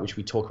personality type, which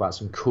we talk about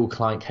some cool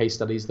client case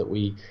studies that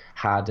we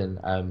had,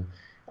 and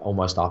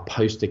almost our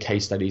poster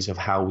case studies of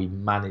how we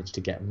managed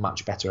to get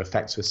much better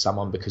effects with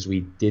someone because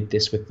we did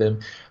this with them.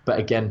 But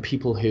again,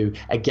 people who,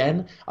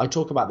 again, I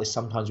talk about this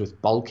sometimes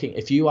with bulking.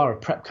 If you are a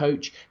prep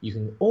coach, you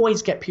can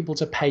always get people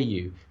to pay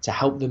you to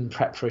help them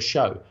prep for a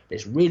show. But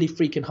it's really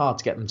freaking hard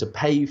to get them to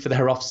pay you for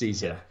their off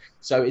season.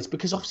 So it's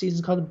because off season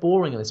is kind of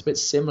boring and it's a bit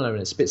similar and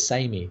it's a bit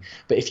samey.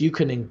 But if you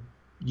can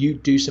you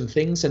do some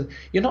things, and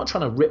you're not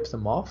trying to rip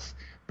them off,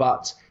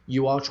 but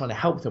you are trying to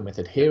help them with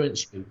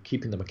adherence, you're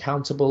keeping them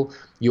accountable.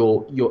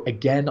 You're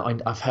again,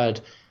 I've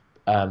heard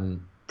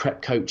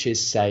prep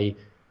coaches say,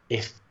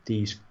 if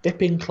these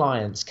fipping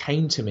clients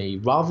came to me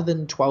rather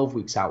than 12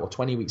 weeks out or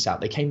 20 weeks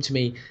out, they came to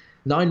me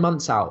 9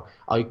 months out,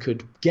 I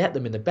could get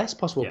them in the best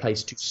possible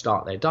place to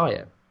start their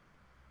diet.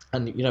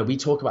 And, we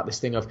talk about this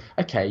thing of,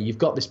 okay, you've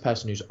got this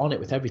person who's on it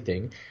with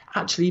everything,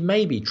 actually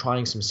maybe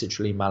trying some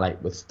citrulline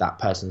malate with that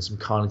person, some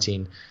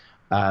carnitine,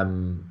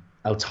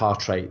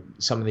 L-tartrate,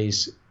 some of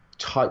these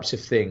types of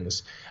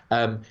things.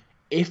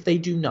 If they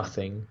do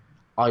nothing,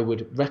 I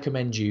would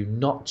recommend you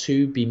not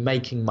to be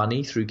making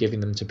money through giving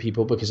them to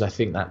people, because I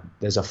think that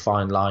there's a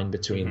fine line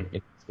between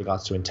in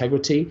regards to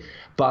integrity.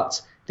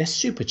 But they're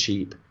super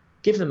cheap.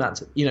 Give them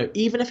that,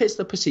 even if it's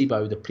the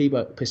placebo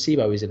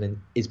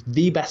is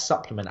the best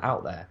supplement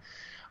out there.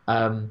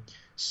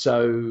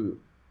 So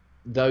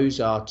those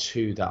are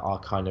two that are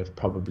kind of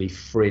probably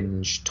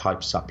fringe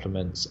type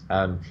supplements.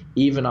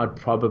 Even I'd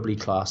probably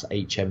class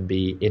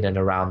HMB in and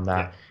around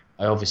that.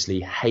 I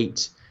obviously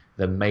hate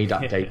the made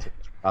up data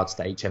with regards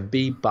to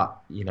HMB, but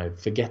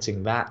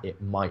forgetting that,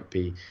 it might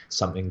be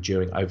something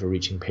during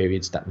overreaching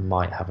periods that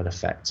might have an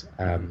effect.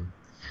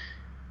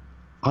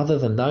 Other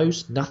than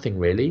those, nothing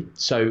really.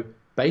 So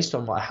based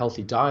on what a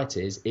healthy diet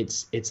is,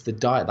 it's the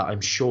diet that I'm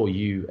sure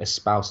you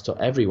espouse to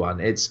everyone.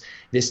 It's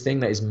this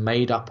thing that is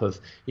made up of,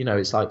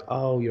 it's like,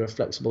 oh, you're a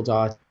flexible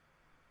dieter.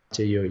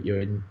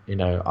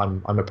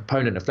 I'm a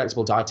proponent of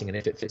flexible dieting, and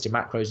if it fits your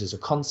macros as a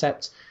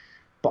concept,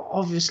 but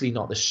obviously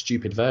not the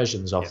stupid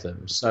versions of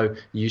them. So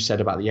you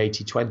said about the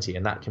 80-20,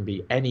 and that can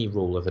be any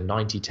rule of the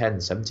 90-10,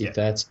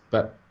 70-30.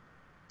 But,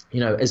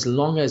 as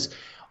long as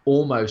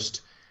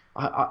almost,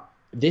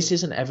 this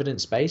isn't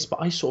evidence-based,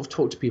 but I sort of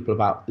talk to people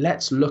about,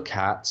 let's look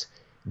at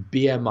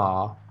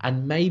BMR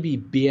and maybe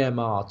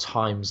BMR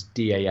times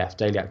DAF,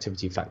 daily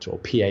activity factor, or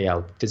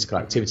PAL, physical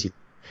activity.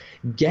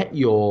 Get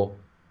your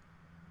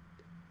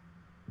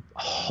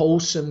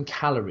wholesome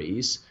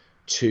calories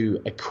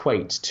to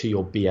equate to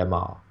your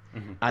BMR.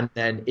 And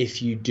then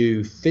if you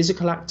do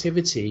physical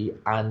activity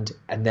and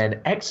then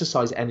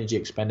exercise energy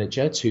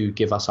expenditure to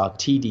give us our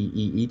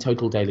TDEE,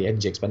 total daily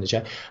energy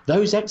expenditure,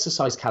 those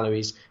exercise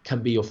calories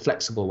can be your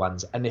flexible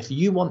ones. And if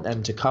you want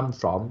them to come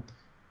from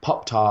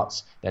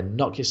Pop-Tarts, then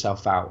knock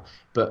yourself out.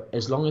 But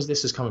as long as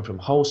this is coming from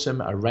wholesome,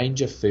 a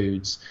range of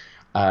foods,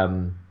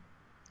 I'm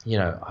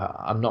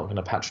not going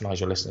to patronize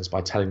your listeners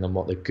by telling them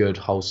what the good,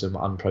 wholesome,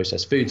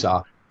 unprocessed foods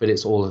are, but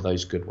it's all of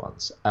those good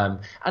ones. And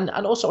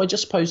also, I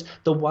just suppose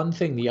the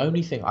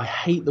only thing, I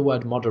hate the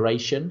word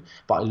moderation,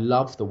 but I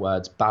love the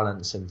words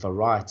balance and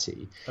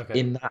variety.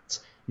 In that,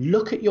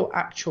 look at your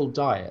actual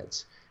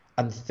diet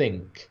and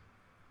think,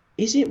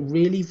 is it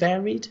really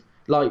varied?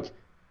 Like,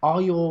 are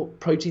your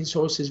protein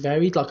sources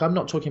varied? Like, I'm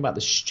not talking about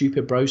the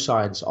stupid bro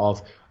science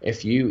of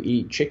if you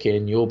eat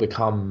chicken, you'll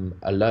become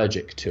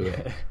allergic to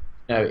it.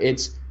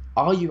 It's,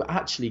 are you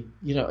actually,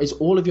 is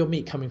all of your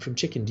meat coming from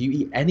chicken? Do you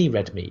eat any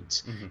red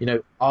meat?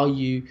 Are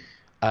you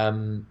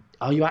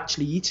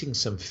actually eating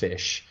some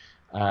fish?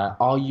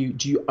 Do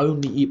you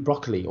only eat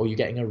broccoli, or are you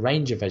getting a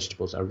range of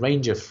vegetables, a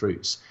range of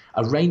fruits,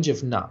 a range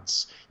of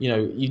nuts?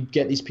 You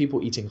get these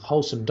people eating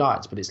wholesome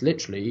diets, but it's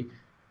literally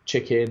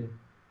chicken,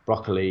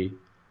 broccoli,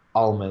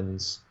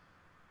 almonds,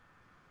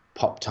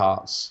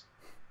 Pop-Tarts.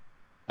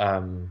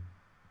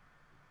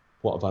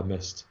 What have I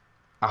missed?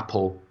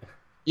 Apple.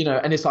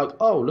 And it's like,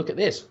 oh, look at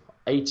this,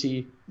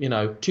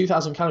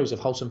 2,000 calories of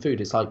wholesome food.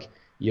 It's like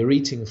you're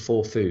eating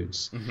 4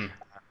 foods,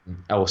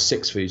 or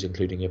 6 foods,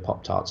 including your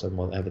Pop-Tarts and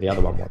whatever the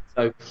other one was.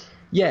 So,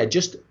 yeah,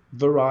 just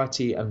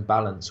variety and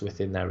balance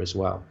within there as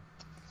well.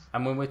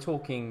 And when we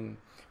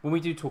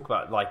do talk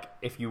about, like,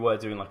 if you were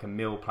doing like a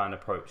meal plan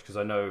approach, because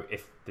I know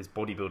if there's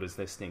bodybuilders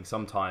listening,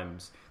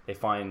 sometimes they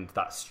find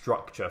that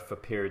structure for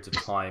periods of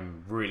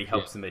time really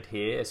helps them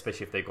adhere,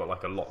 especially if they've got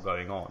like a lot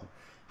going on.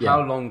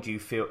 How long do you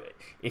feel,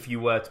 if you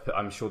were to put,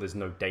 I'm sure there's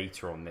no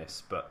data on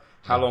this, but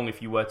how long,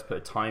 if you were to put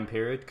a time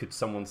period, could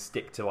someone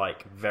stick to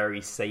like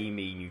very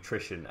samey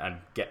nutrition and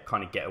get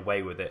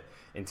away with it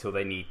until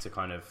they need to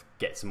kind of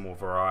get some more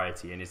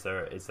variety? And is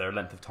there a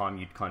length of time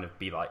you'd kind of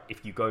be like,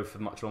 if you go for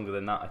much longer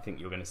than that, I think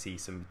you're going to see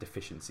some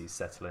deficiencies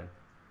settle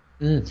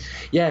in?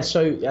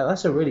 So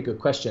that's a really good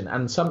question,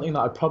 and something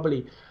that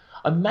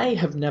I may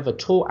have never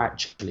taught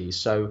actually.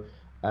 So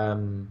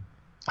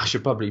I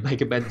should probably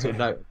make a mental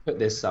note, put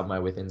this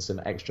somewhere within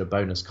some extra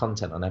bonus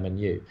content on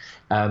MNU.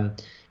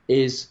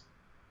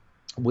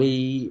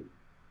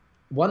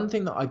 One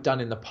thing that I've done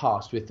in the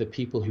past with the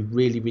people who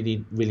really,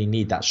 really, really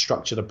need that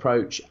structured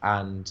approach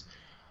and,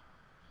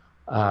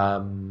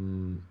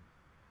 find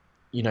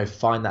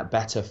that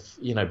better,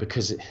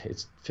 because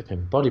it's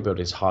flipping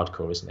bodybuilding is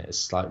hardcore, isn't it?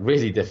 It's like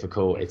really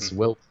difficult. It's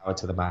willpower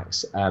to the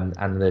max. And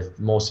the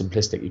more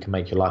simplistic you can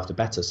make your life, the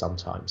better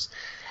sometimes.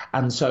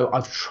 And so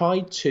I've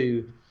tried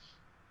to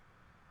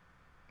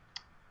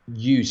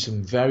use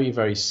some very,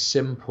 very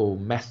simple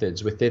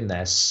methods within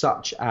there,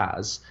 such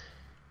as,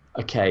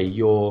 okay,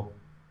 your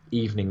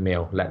evening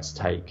meal, let's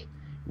take.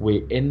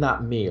 In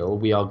that meal,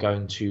 we are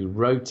going to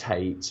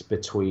rotate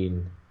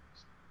between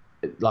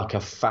like a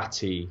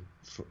fatty,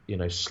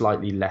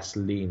 slightly less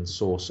lean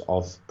source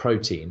of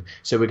protein.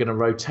 So we're going to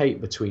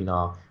rotate between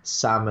our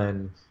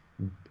salmon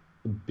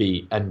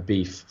and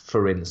beef,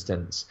 for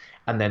instance.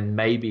 And then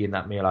maybe in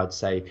that meal, I'd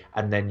say,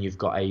 and then you've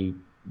got a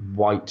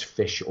white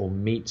fish or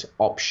meat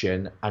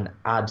option and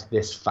add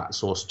this fat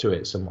source to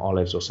it, some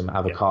olives or some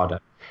avocado.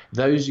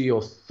 Those are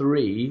your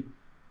 3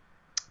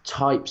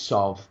 types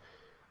of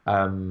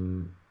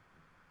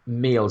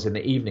meals in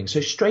the evening.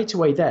 So straight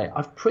away there,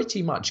 I've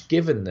pretty much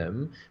given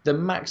them the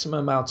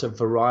maximum amount of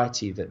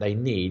variety that they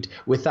need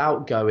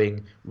without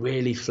going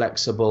really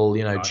flexible,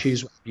 nice.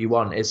 Choose what you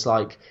want. It's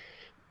like,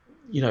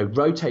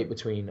 rotate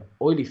between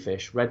oily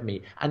fish, red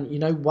meat. And,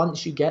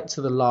 once you get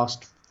to the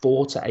last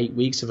 4 to 8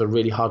 weeks of a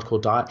really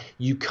hardcore diet,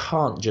 you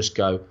can't just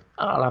go,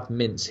 oh, I'll have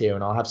mince here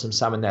and I'll have some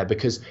salmon there,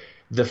 because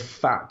the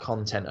fat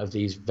content of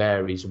these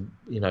varies,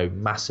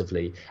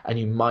 massively. And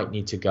you might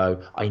need to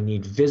go, I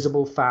need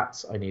visible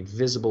fats, I need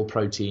visible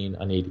protein,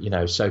 I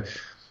need, so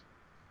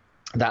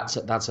that's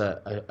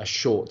a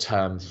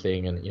short-term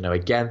thing. And,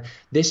 again,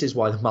 this is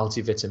why the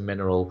multivitamin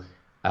mineral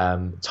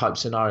type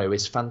scenario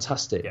is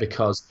fantastic,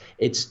 because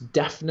it's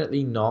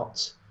definitely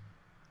not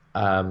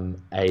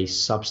a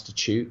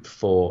substitute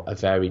for a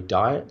varied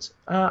diet.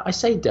 I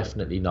say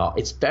definitely not.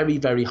 It's very,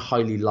 very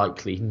highly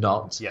likely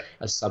not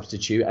a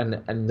substitute.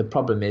 And the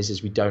problem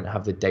is we don't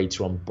have the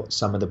data on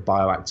some of the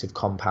bioactive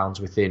compounds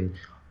within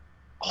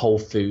whole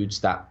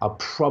foods that are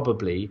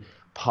probably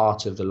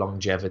part of the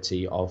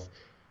longevity of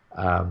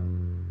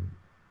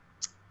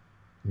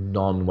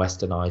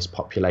non-westernized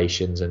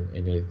populations and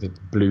the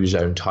blue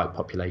zone type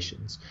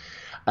populations.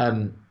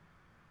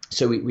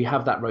 So we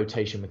have that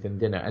rotation within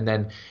dinner, and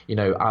then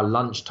our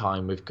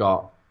lunchtime we've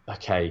got,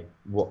 okay,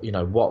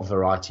 what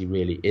variety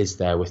really is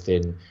there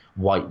within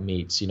white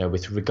meats?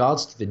 With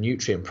regards to the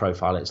nutrient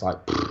profile, it's like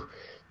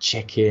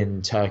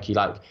chicken, turkey,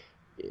 like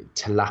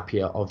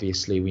tilapia.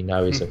 Obviously, we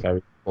know is a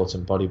very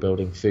important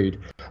bodybuilding food,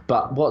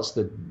 but what's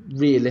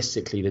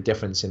realistically the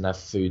difference in their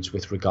foods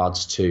with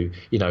regards to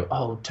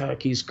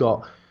turkey's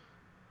got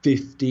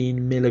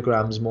 15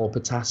 milligrams more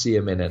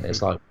potassium in it?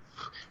 It's like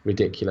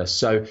ridiculous.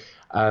 So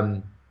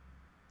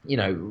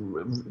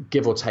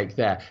give or take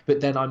there.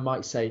 But then I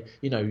might say,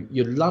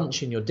 your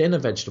lunch and your dinner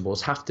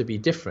vegetables have to be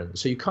different.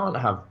 So you can't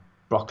have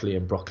broccoli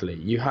and broccoli.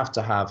 You have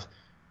to have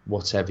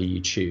whatever you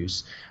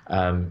choose.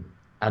 And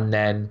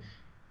then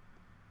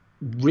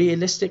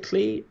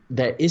realistically,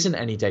 there isn't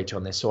any data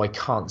on this, so I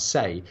can't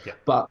say.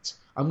 But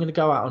I'm going to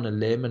go out on a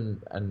limb,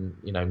 and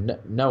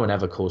no one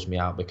ever calls me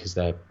out because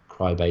they're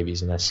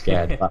crybabies and they're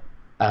scared. But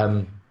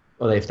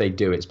or if they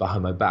do, it's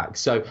behind my back.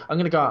 So I'm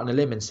going to go out on a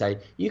limb and say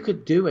you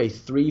could do a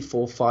 3,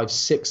 4, 5,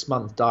 6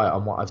 month diet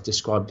on what I've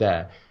described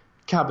there.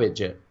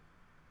 Cabbage at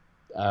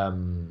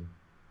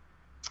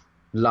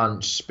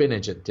lunch,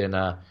 spinach at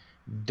dinner,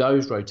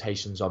 those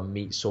rotations on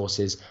meat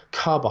sources,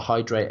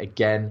 carbohydrate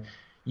again.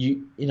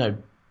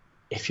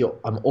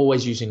 I'm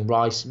always using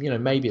rice,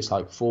 maybe it's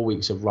like 4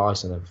 weeks of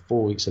rice and then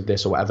 4 weeks of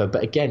this or whatever.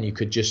 But again, you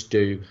could just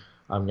do,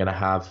 I'm going to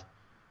have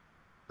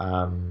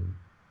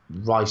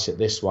rice at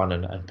this one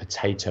and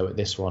potato at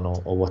this one,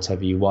 or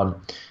whatever you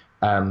want.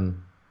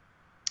 And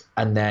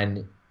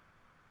then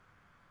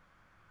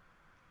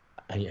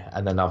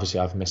obviously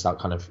I've missed out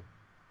kind of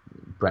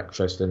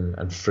breakfast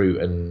and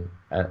fruit and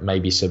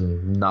maybe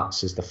some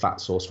nuts as the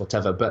fat source,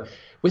 whatever. But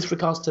with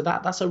regards to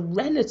that, that's a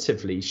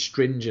relatively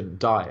stringent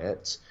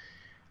diet,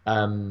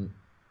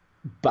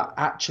 but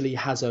actually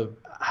has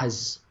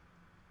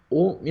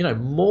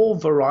more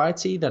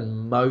variety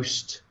than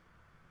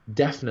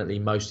definitely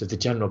most of the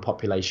general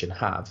population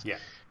have.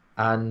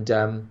 And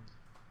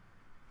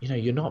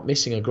you're not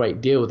missing a great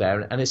deal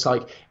there. And it's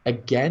like,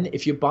 again,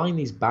 if you're buying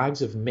these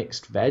bags of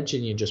mixed veg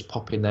and you're just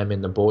popping them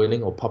in the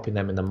boiling or popping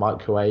them in the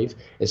microwave,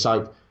 it's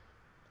like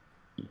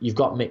you've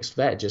got mixed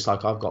veg. It's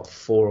like I've got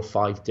 4 or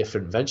 5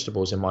 different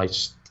vegetables in my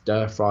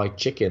stir fried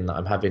chicken that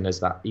I'm having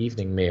as that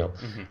evening meal.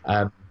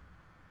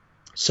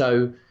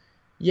 So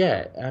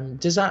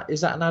is that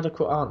an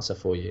adequate answer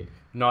for you?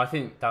 No, I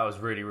think that was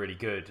really, really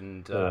good.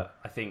 And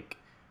I think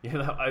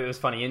it was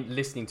funny in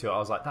listening to it. I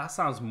was like, that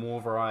sounds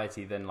more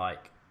variety than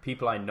like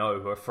people I know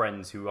who are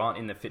friends who aren't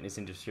in the fitness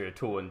industry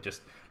at all, and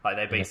just like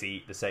they basically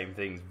eat the same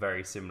things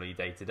very similarly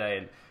day to day.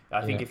 And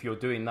I think if you're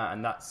doing that,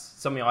 and that's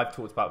something I've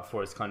talked about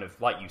before, is kind of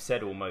like you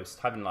said, almost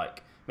having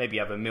like maybe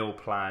have a meal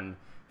plan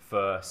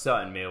for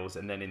certain meals,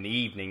 and then in the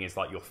evening is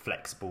like your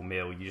flexible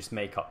meal. You just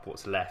make up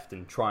what's left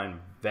and try and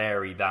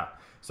vary that.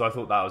 So I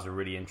thought that was a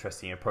really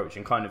interesting approach,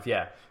 and kind of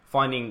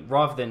finding,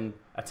 rather than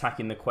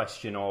attacking the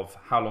question of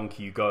how long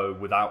can you go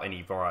without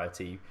any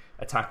variety,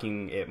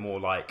 attacking it more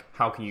like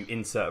how can you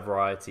insert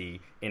variety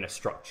in a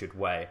structured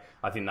way.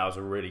 I think that was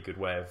a really good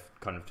way of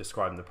kind of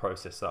describing the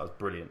process. So that was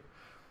brilliant.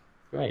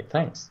 Great,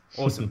 thanks.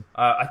 Awesome.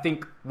 I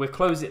think we'll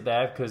close it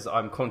there because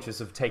I'm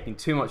conscious of taking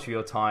too much of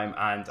your time,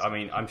 and I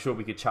mean, I'm sure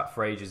we could chat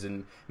for ages,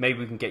 and maybe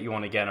we can get you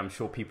on again. I'm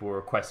sure people will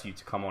request you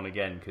to come on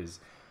again, because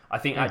I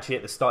think actually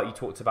at the start you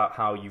talked about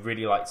how you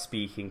really like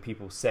speaking.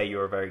 People say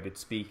you're a very good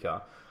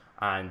speaker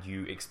and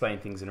you explain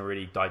things in a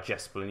really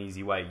digestible and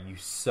easy way. You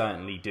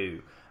certainly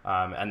do.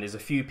 And there's a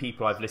few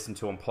people I've listened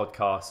to on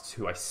podcasts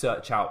who I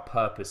search out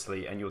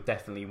purposely, and you're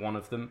definitely one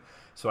of them.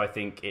 So I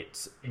think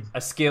it's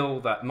a skill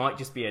that might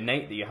just be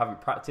innate that you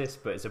haven't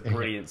practiced, but it's a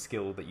brilliant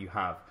skill that you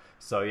have.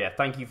 So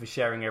thank you for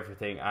sharing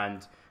everything.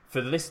 And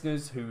for the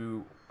listeners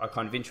who are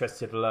kind of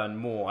interested to learn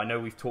more, I know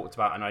we've talked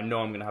about, and I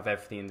know I'm going to have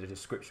everything in the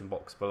description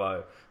box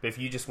below, but if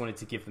you just wanted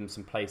to give them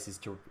some places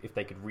to, if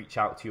they could reach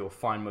out to you or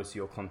find most of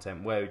your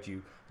content, where would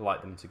you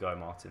like them to go,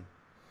 Martin?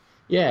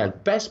 Yeah,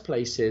 best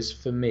places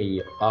for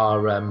me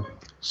are,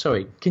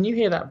 sorry, can you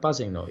hear that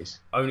buzzing noise?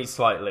 Only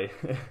slightly.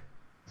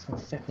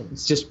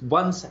 It's just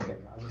 1 second.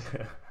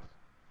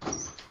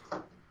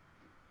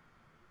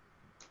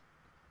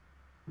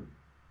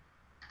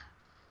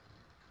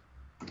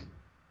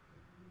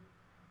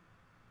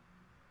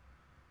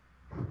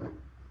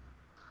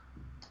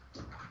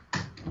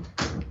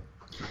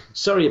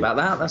 Sorry about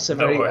that. That's a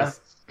very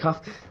worries.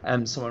 cuff.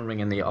 Someone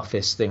ringing the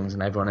office things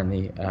and everyone in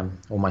the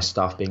all my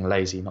staff being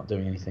lazy, not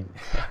doing anything.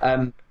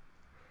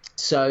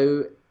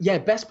 So yeah,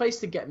 best place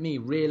to get me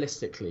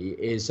realistically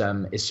is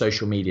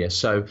social media.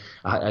 So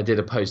I did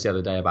a post the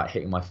other day about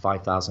hitting my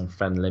 5,000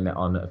 friend limit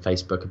on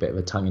Facebook, a bit of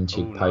a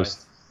tongue-in-cheek post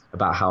Nice.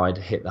 about how I'd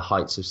hit the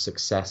heights of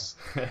success.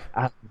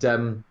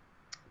 And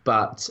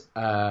but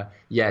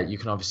yeah, you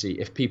can obviously,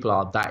 if people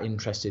are that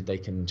interested, they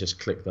can just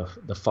click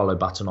the follow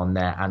button on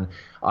there. And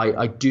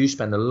I do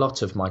spend a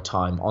lot of my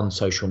time on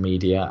social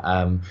media.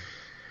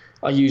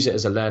 I use it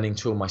as a learning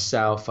tool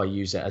myself. I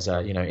use it as a,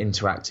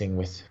 interacting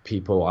with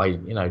people.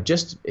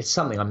 Just it's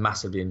something I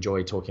massively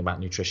enjoy talking about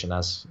nutrition,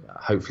 as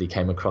hopefully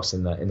came across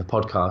in the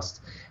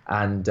podcast,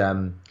 and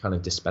kind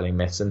of dispelling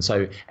myths. And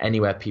so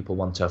anywhere people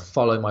want to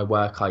follow my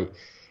work,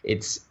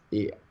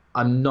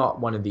 I'm not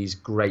one of these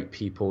great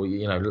people,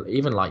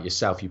 even like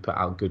yourself, you put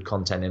out good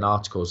content in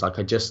articles. Like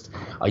I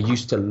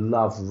used to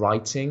love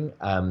writing.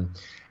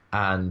 And,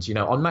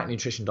 on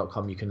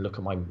macnutrition.com, you can look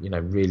at my,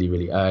 really,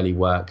 really early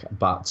work,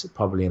 but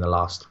probably in the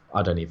last,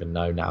 I don't even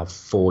know now,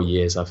 4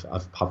 years,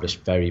 I've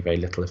published very, very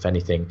little, if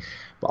anything,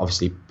 but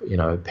obviously,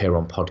 appear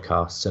on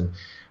podcasts and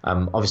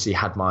obviously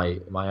had my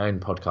own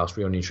podcast,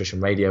 Real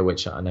Nutrition Radio,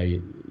 which I know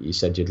you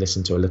said you'd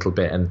listen to a little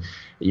bit. And,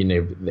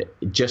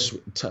 just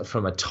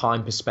from a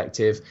time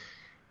perspective,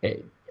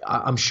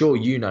 I'm sure,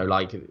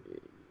 like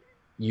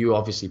you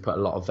obviously put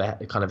a lot of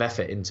kind of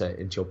effort into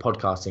your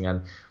podcasting,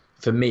 and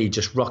for me,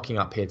 just rocking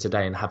up here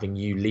today and having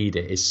you lead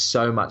it is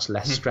so much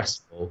less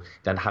stressful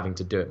than having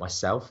to do it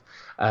myself.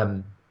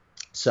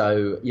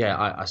 So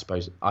yeah, I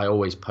suppose I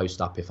always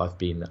post up if I've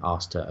been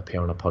asked to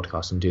appear on a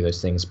podcast and do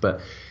those things. But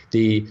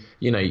you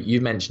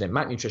mentioned it,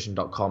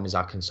 macnutrition.com is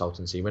our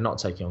consultancy. We're not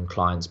taking on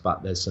clients,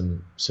 but there's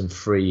some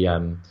free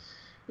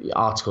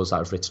articles that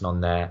I've written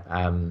on there,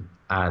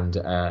 and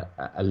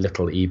a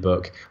little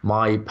ebook.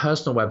 My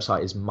personal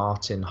website is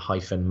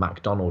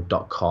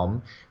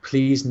martin-macdonald.com.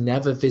 Please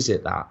never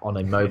visit that on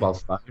a mobile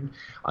phone.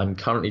 I'm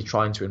currently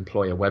trying to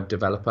employ a web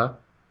developer.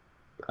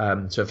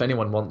 So if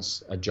anyone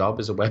wants a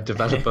job as a web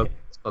developer,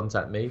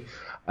 contact me.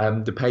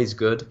 The pay's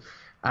good.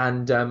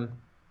 And I'm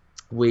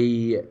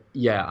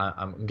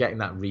getting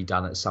that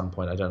redone at some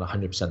point. I don't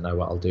 100% know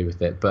what I'll do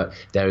with it, but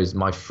there is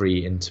my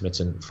free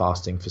intermittent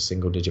fasting for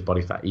single digit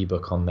body fat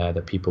ebook on there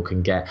that people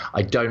can get.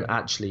 I don't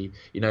actually,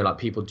 like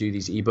people do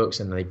these ebooks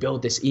and they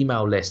build this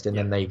email list and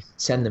then they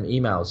send them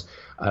emails.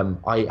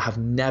 I have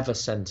never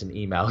sent an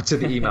email to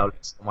the email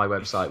list on my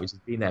website, which has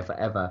been there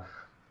forever.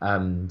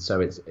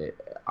 So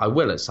I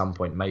will at some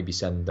point maybe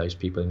send those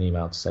people an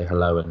email to say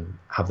hello and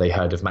have they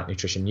heard of Mac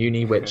Nutrition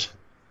Uni, which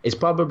is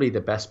probably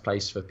the best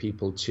place for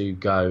people to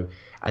go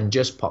and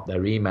just pop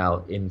their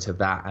email into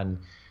that. And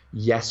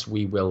yes,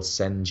 we will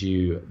send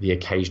you the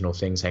occasional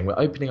thing saying we're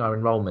opening our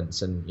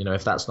enrollments, and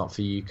if that's not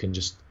for you, you can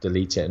just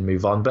delete it and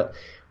move on. But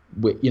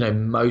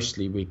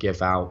mostly we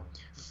give out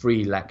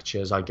free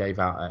lectures. I gave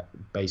out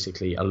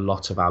basically a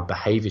lot of our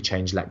behavior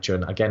change lecture,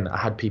 and again I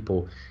had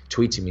people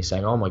tweeting me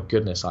saying, oh my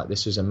goodness, like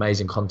this was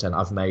amazing content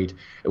I've made.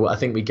 Well, I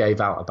think we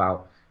gave out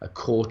about a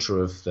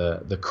quarter of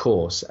the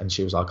course, and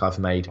she was like, I've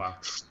made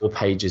 4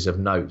 pages of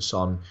notes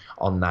on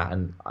that,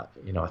 and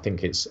I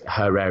think it's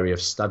her area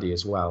of study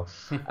as well.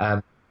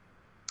 And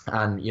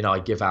I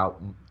give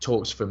out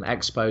talks from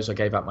expos. I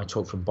gave out my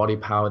talk from Body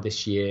Power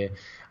this year,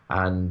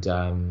 and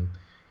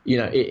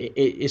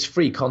it's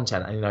free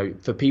content.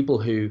 And for people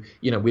who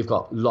we've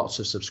got lots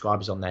of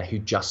subscribers on there who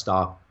just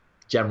are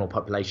general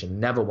population,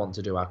 never want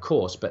to do our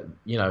course, but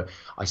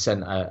I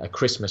sent a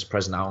Christmas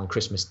present out on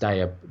Christmas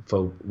Day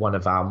for one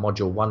of our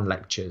module 1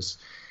 lectures,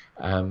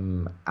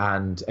 and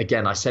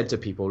again I said to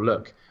people,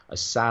 look, as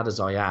sad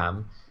as I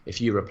am, if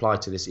you reply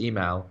to this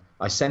email,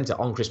 I sent it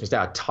on Christmas Day,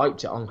 I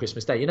typed it on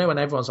Christmas Day. When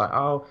everyone's like,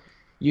 oh,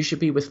 you should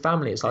be with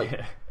family, it's like,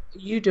 what are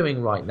you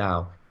doing right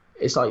now?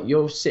 It's like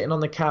you're sitting on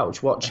the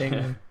couch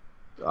watching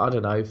I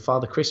don't know,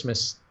 Father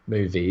Christmas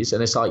movies,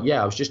 and it's like,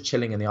 yeah, I was just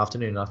chilling in the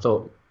afternoon and I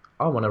thought,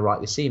 I want to write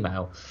this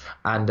email.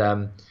 And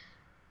I'm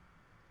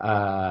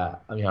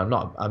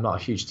not a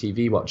huge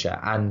TV watcher,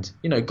 and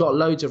got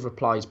loads of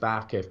replies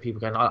back of people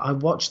going, I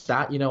watched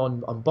that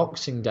on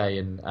Boxing Day,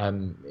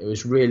 and it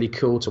was really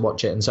cool to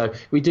watch it. And so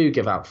we do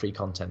give out free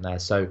content there.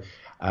 So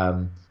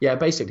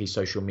basically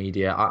social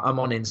media. I'm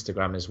on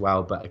Instagram as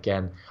well, but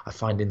again, I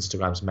find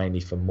Instagram's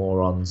mainly for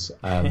morons.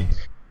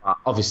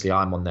 Obviously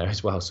I'm on there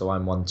as well, so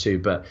I'm one too,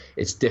 but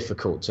it's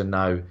difficult to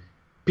know.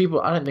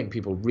 I don't think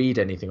people read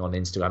anything on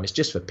Instagram. It's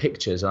just for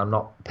pictures, and I'm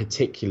not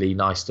particularly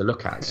nice to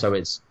look at. So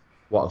it's,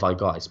 what have I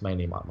got? It's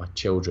mainly my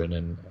children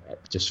and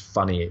just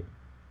funny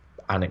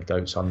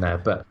anecdotes on there.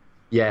 But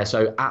yeah,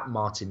 so at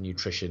Martin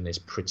Nutrition is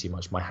pretty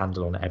much my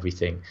handle on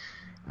everything,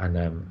 and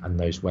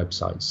those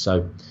websites.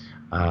 So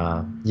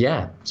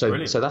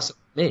so that's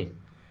me.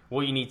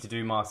 What you need to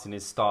do, Martin,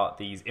 is start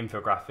these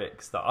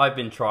infographics that I've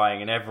been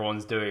trying and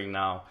everyone's doing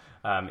now.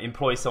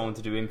 Employ someone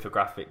to do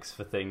infographics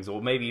for things,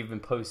 or maybe even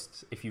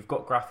post, if you've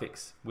got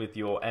graphics with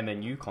your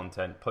MNU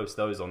content, post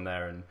those on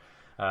there, and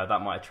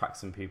that might attract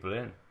some people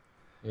in.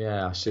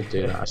 Yeah, I should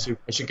do that.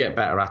 I should get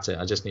better at it.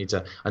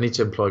 I need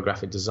to employ a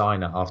graphic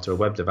designer after a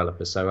web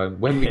developer. So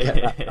when we get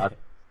that done,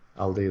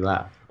 I'll do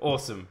that.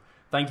 Awesome.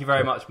 Thank you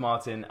very much,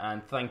 Martin,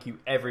 and thank you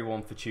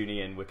everyone for tuning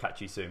in. We'll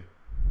catch you soon.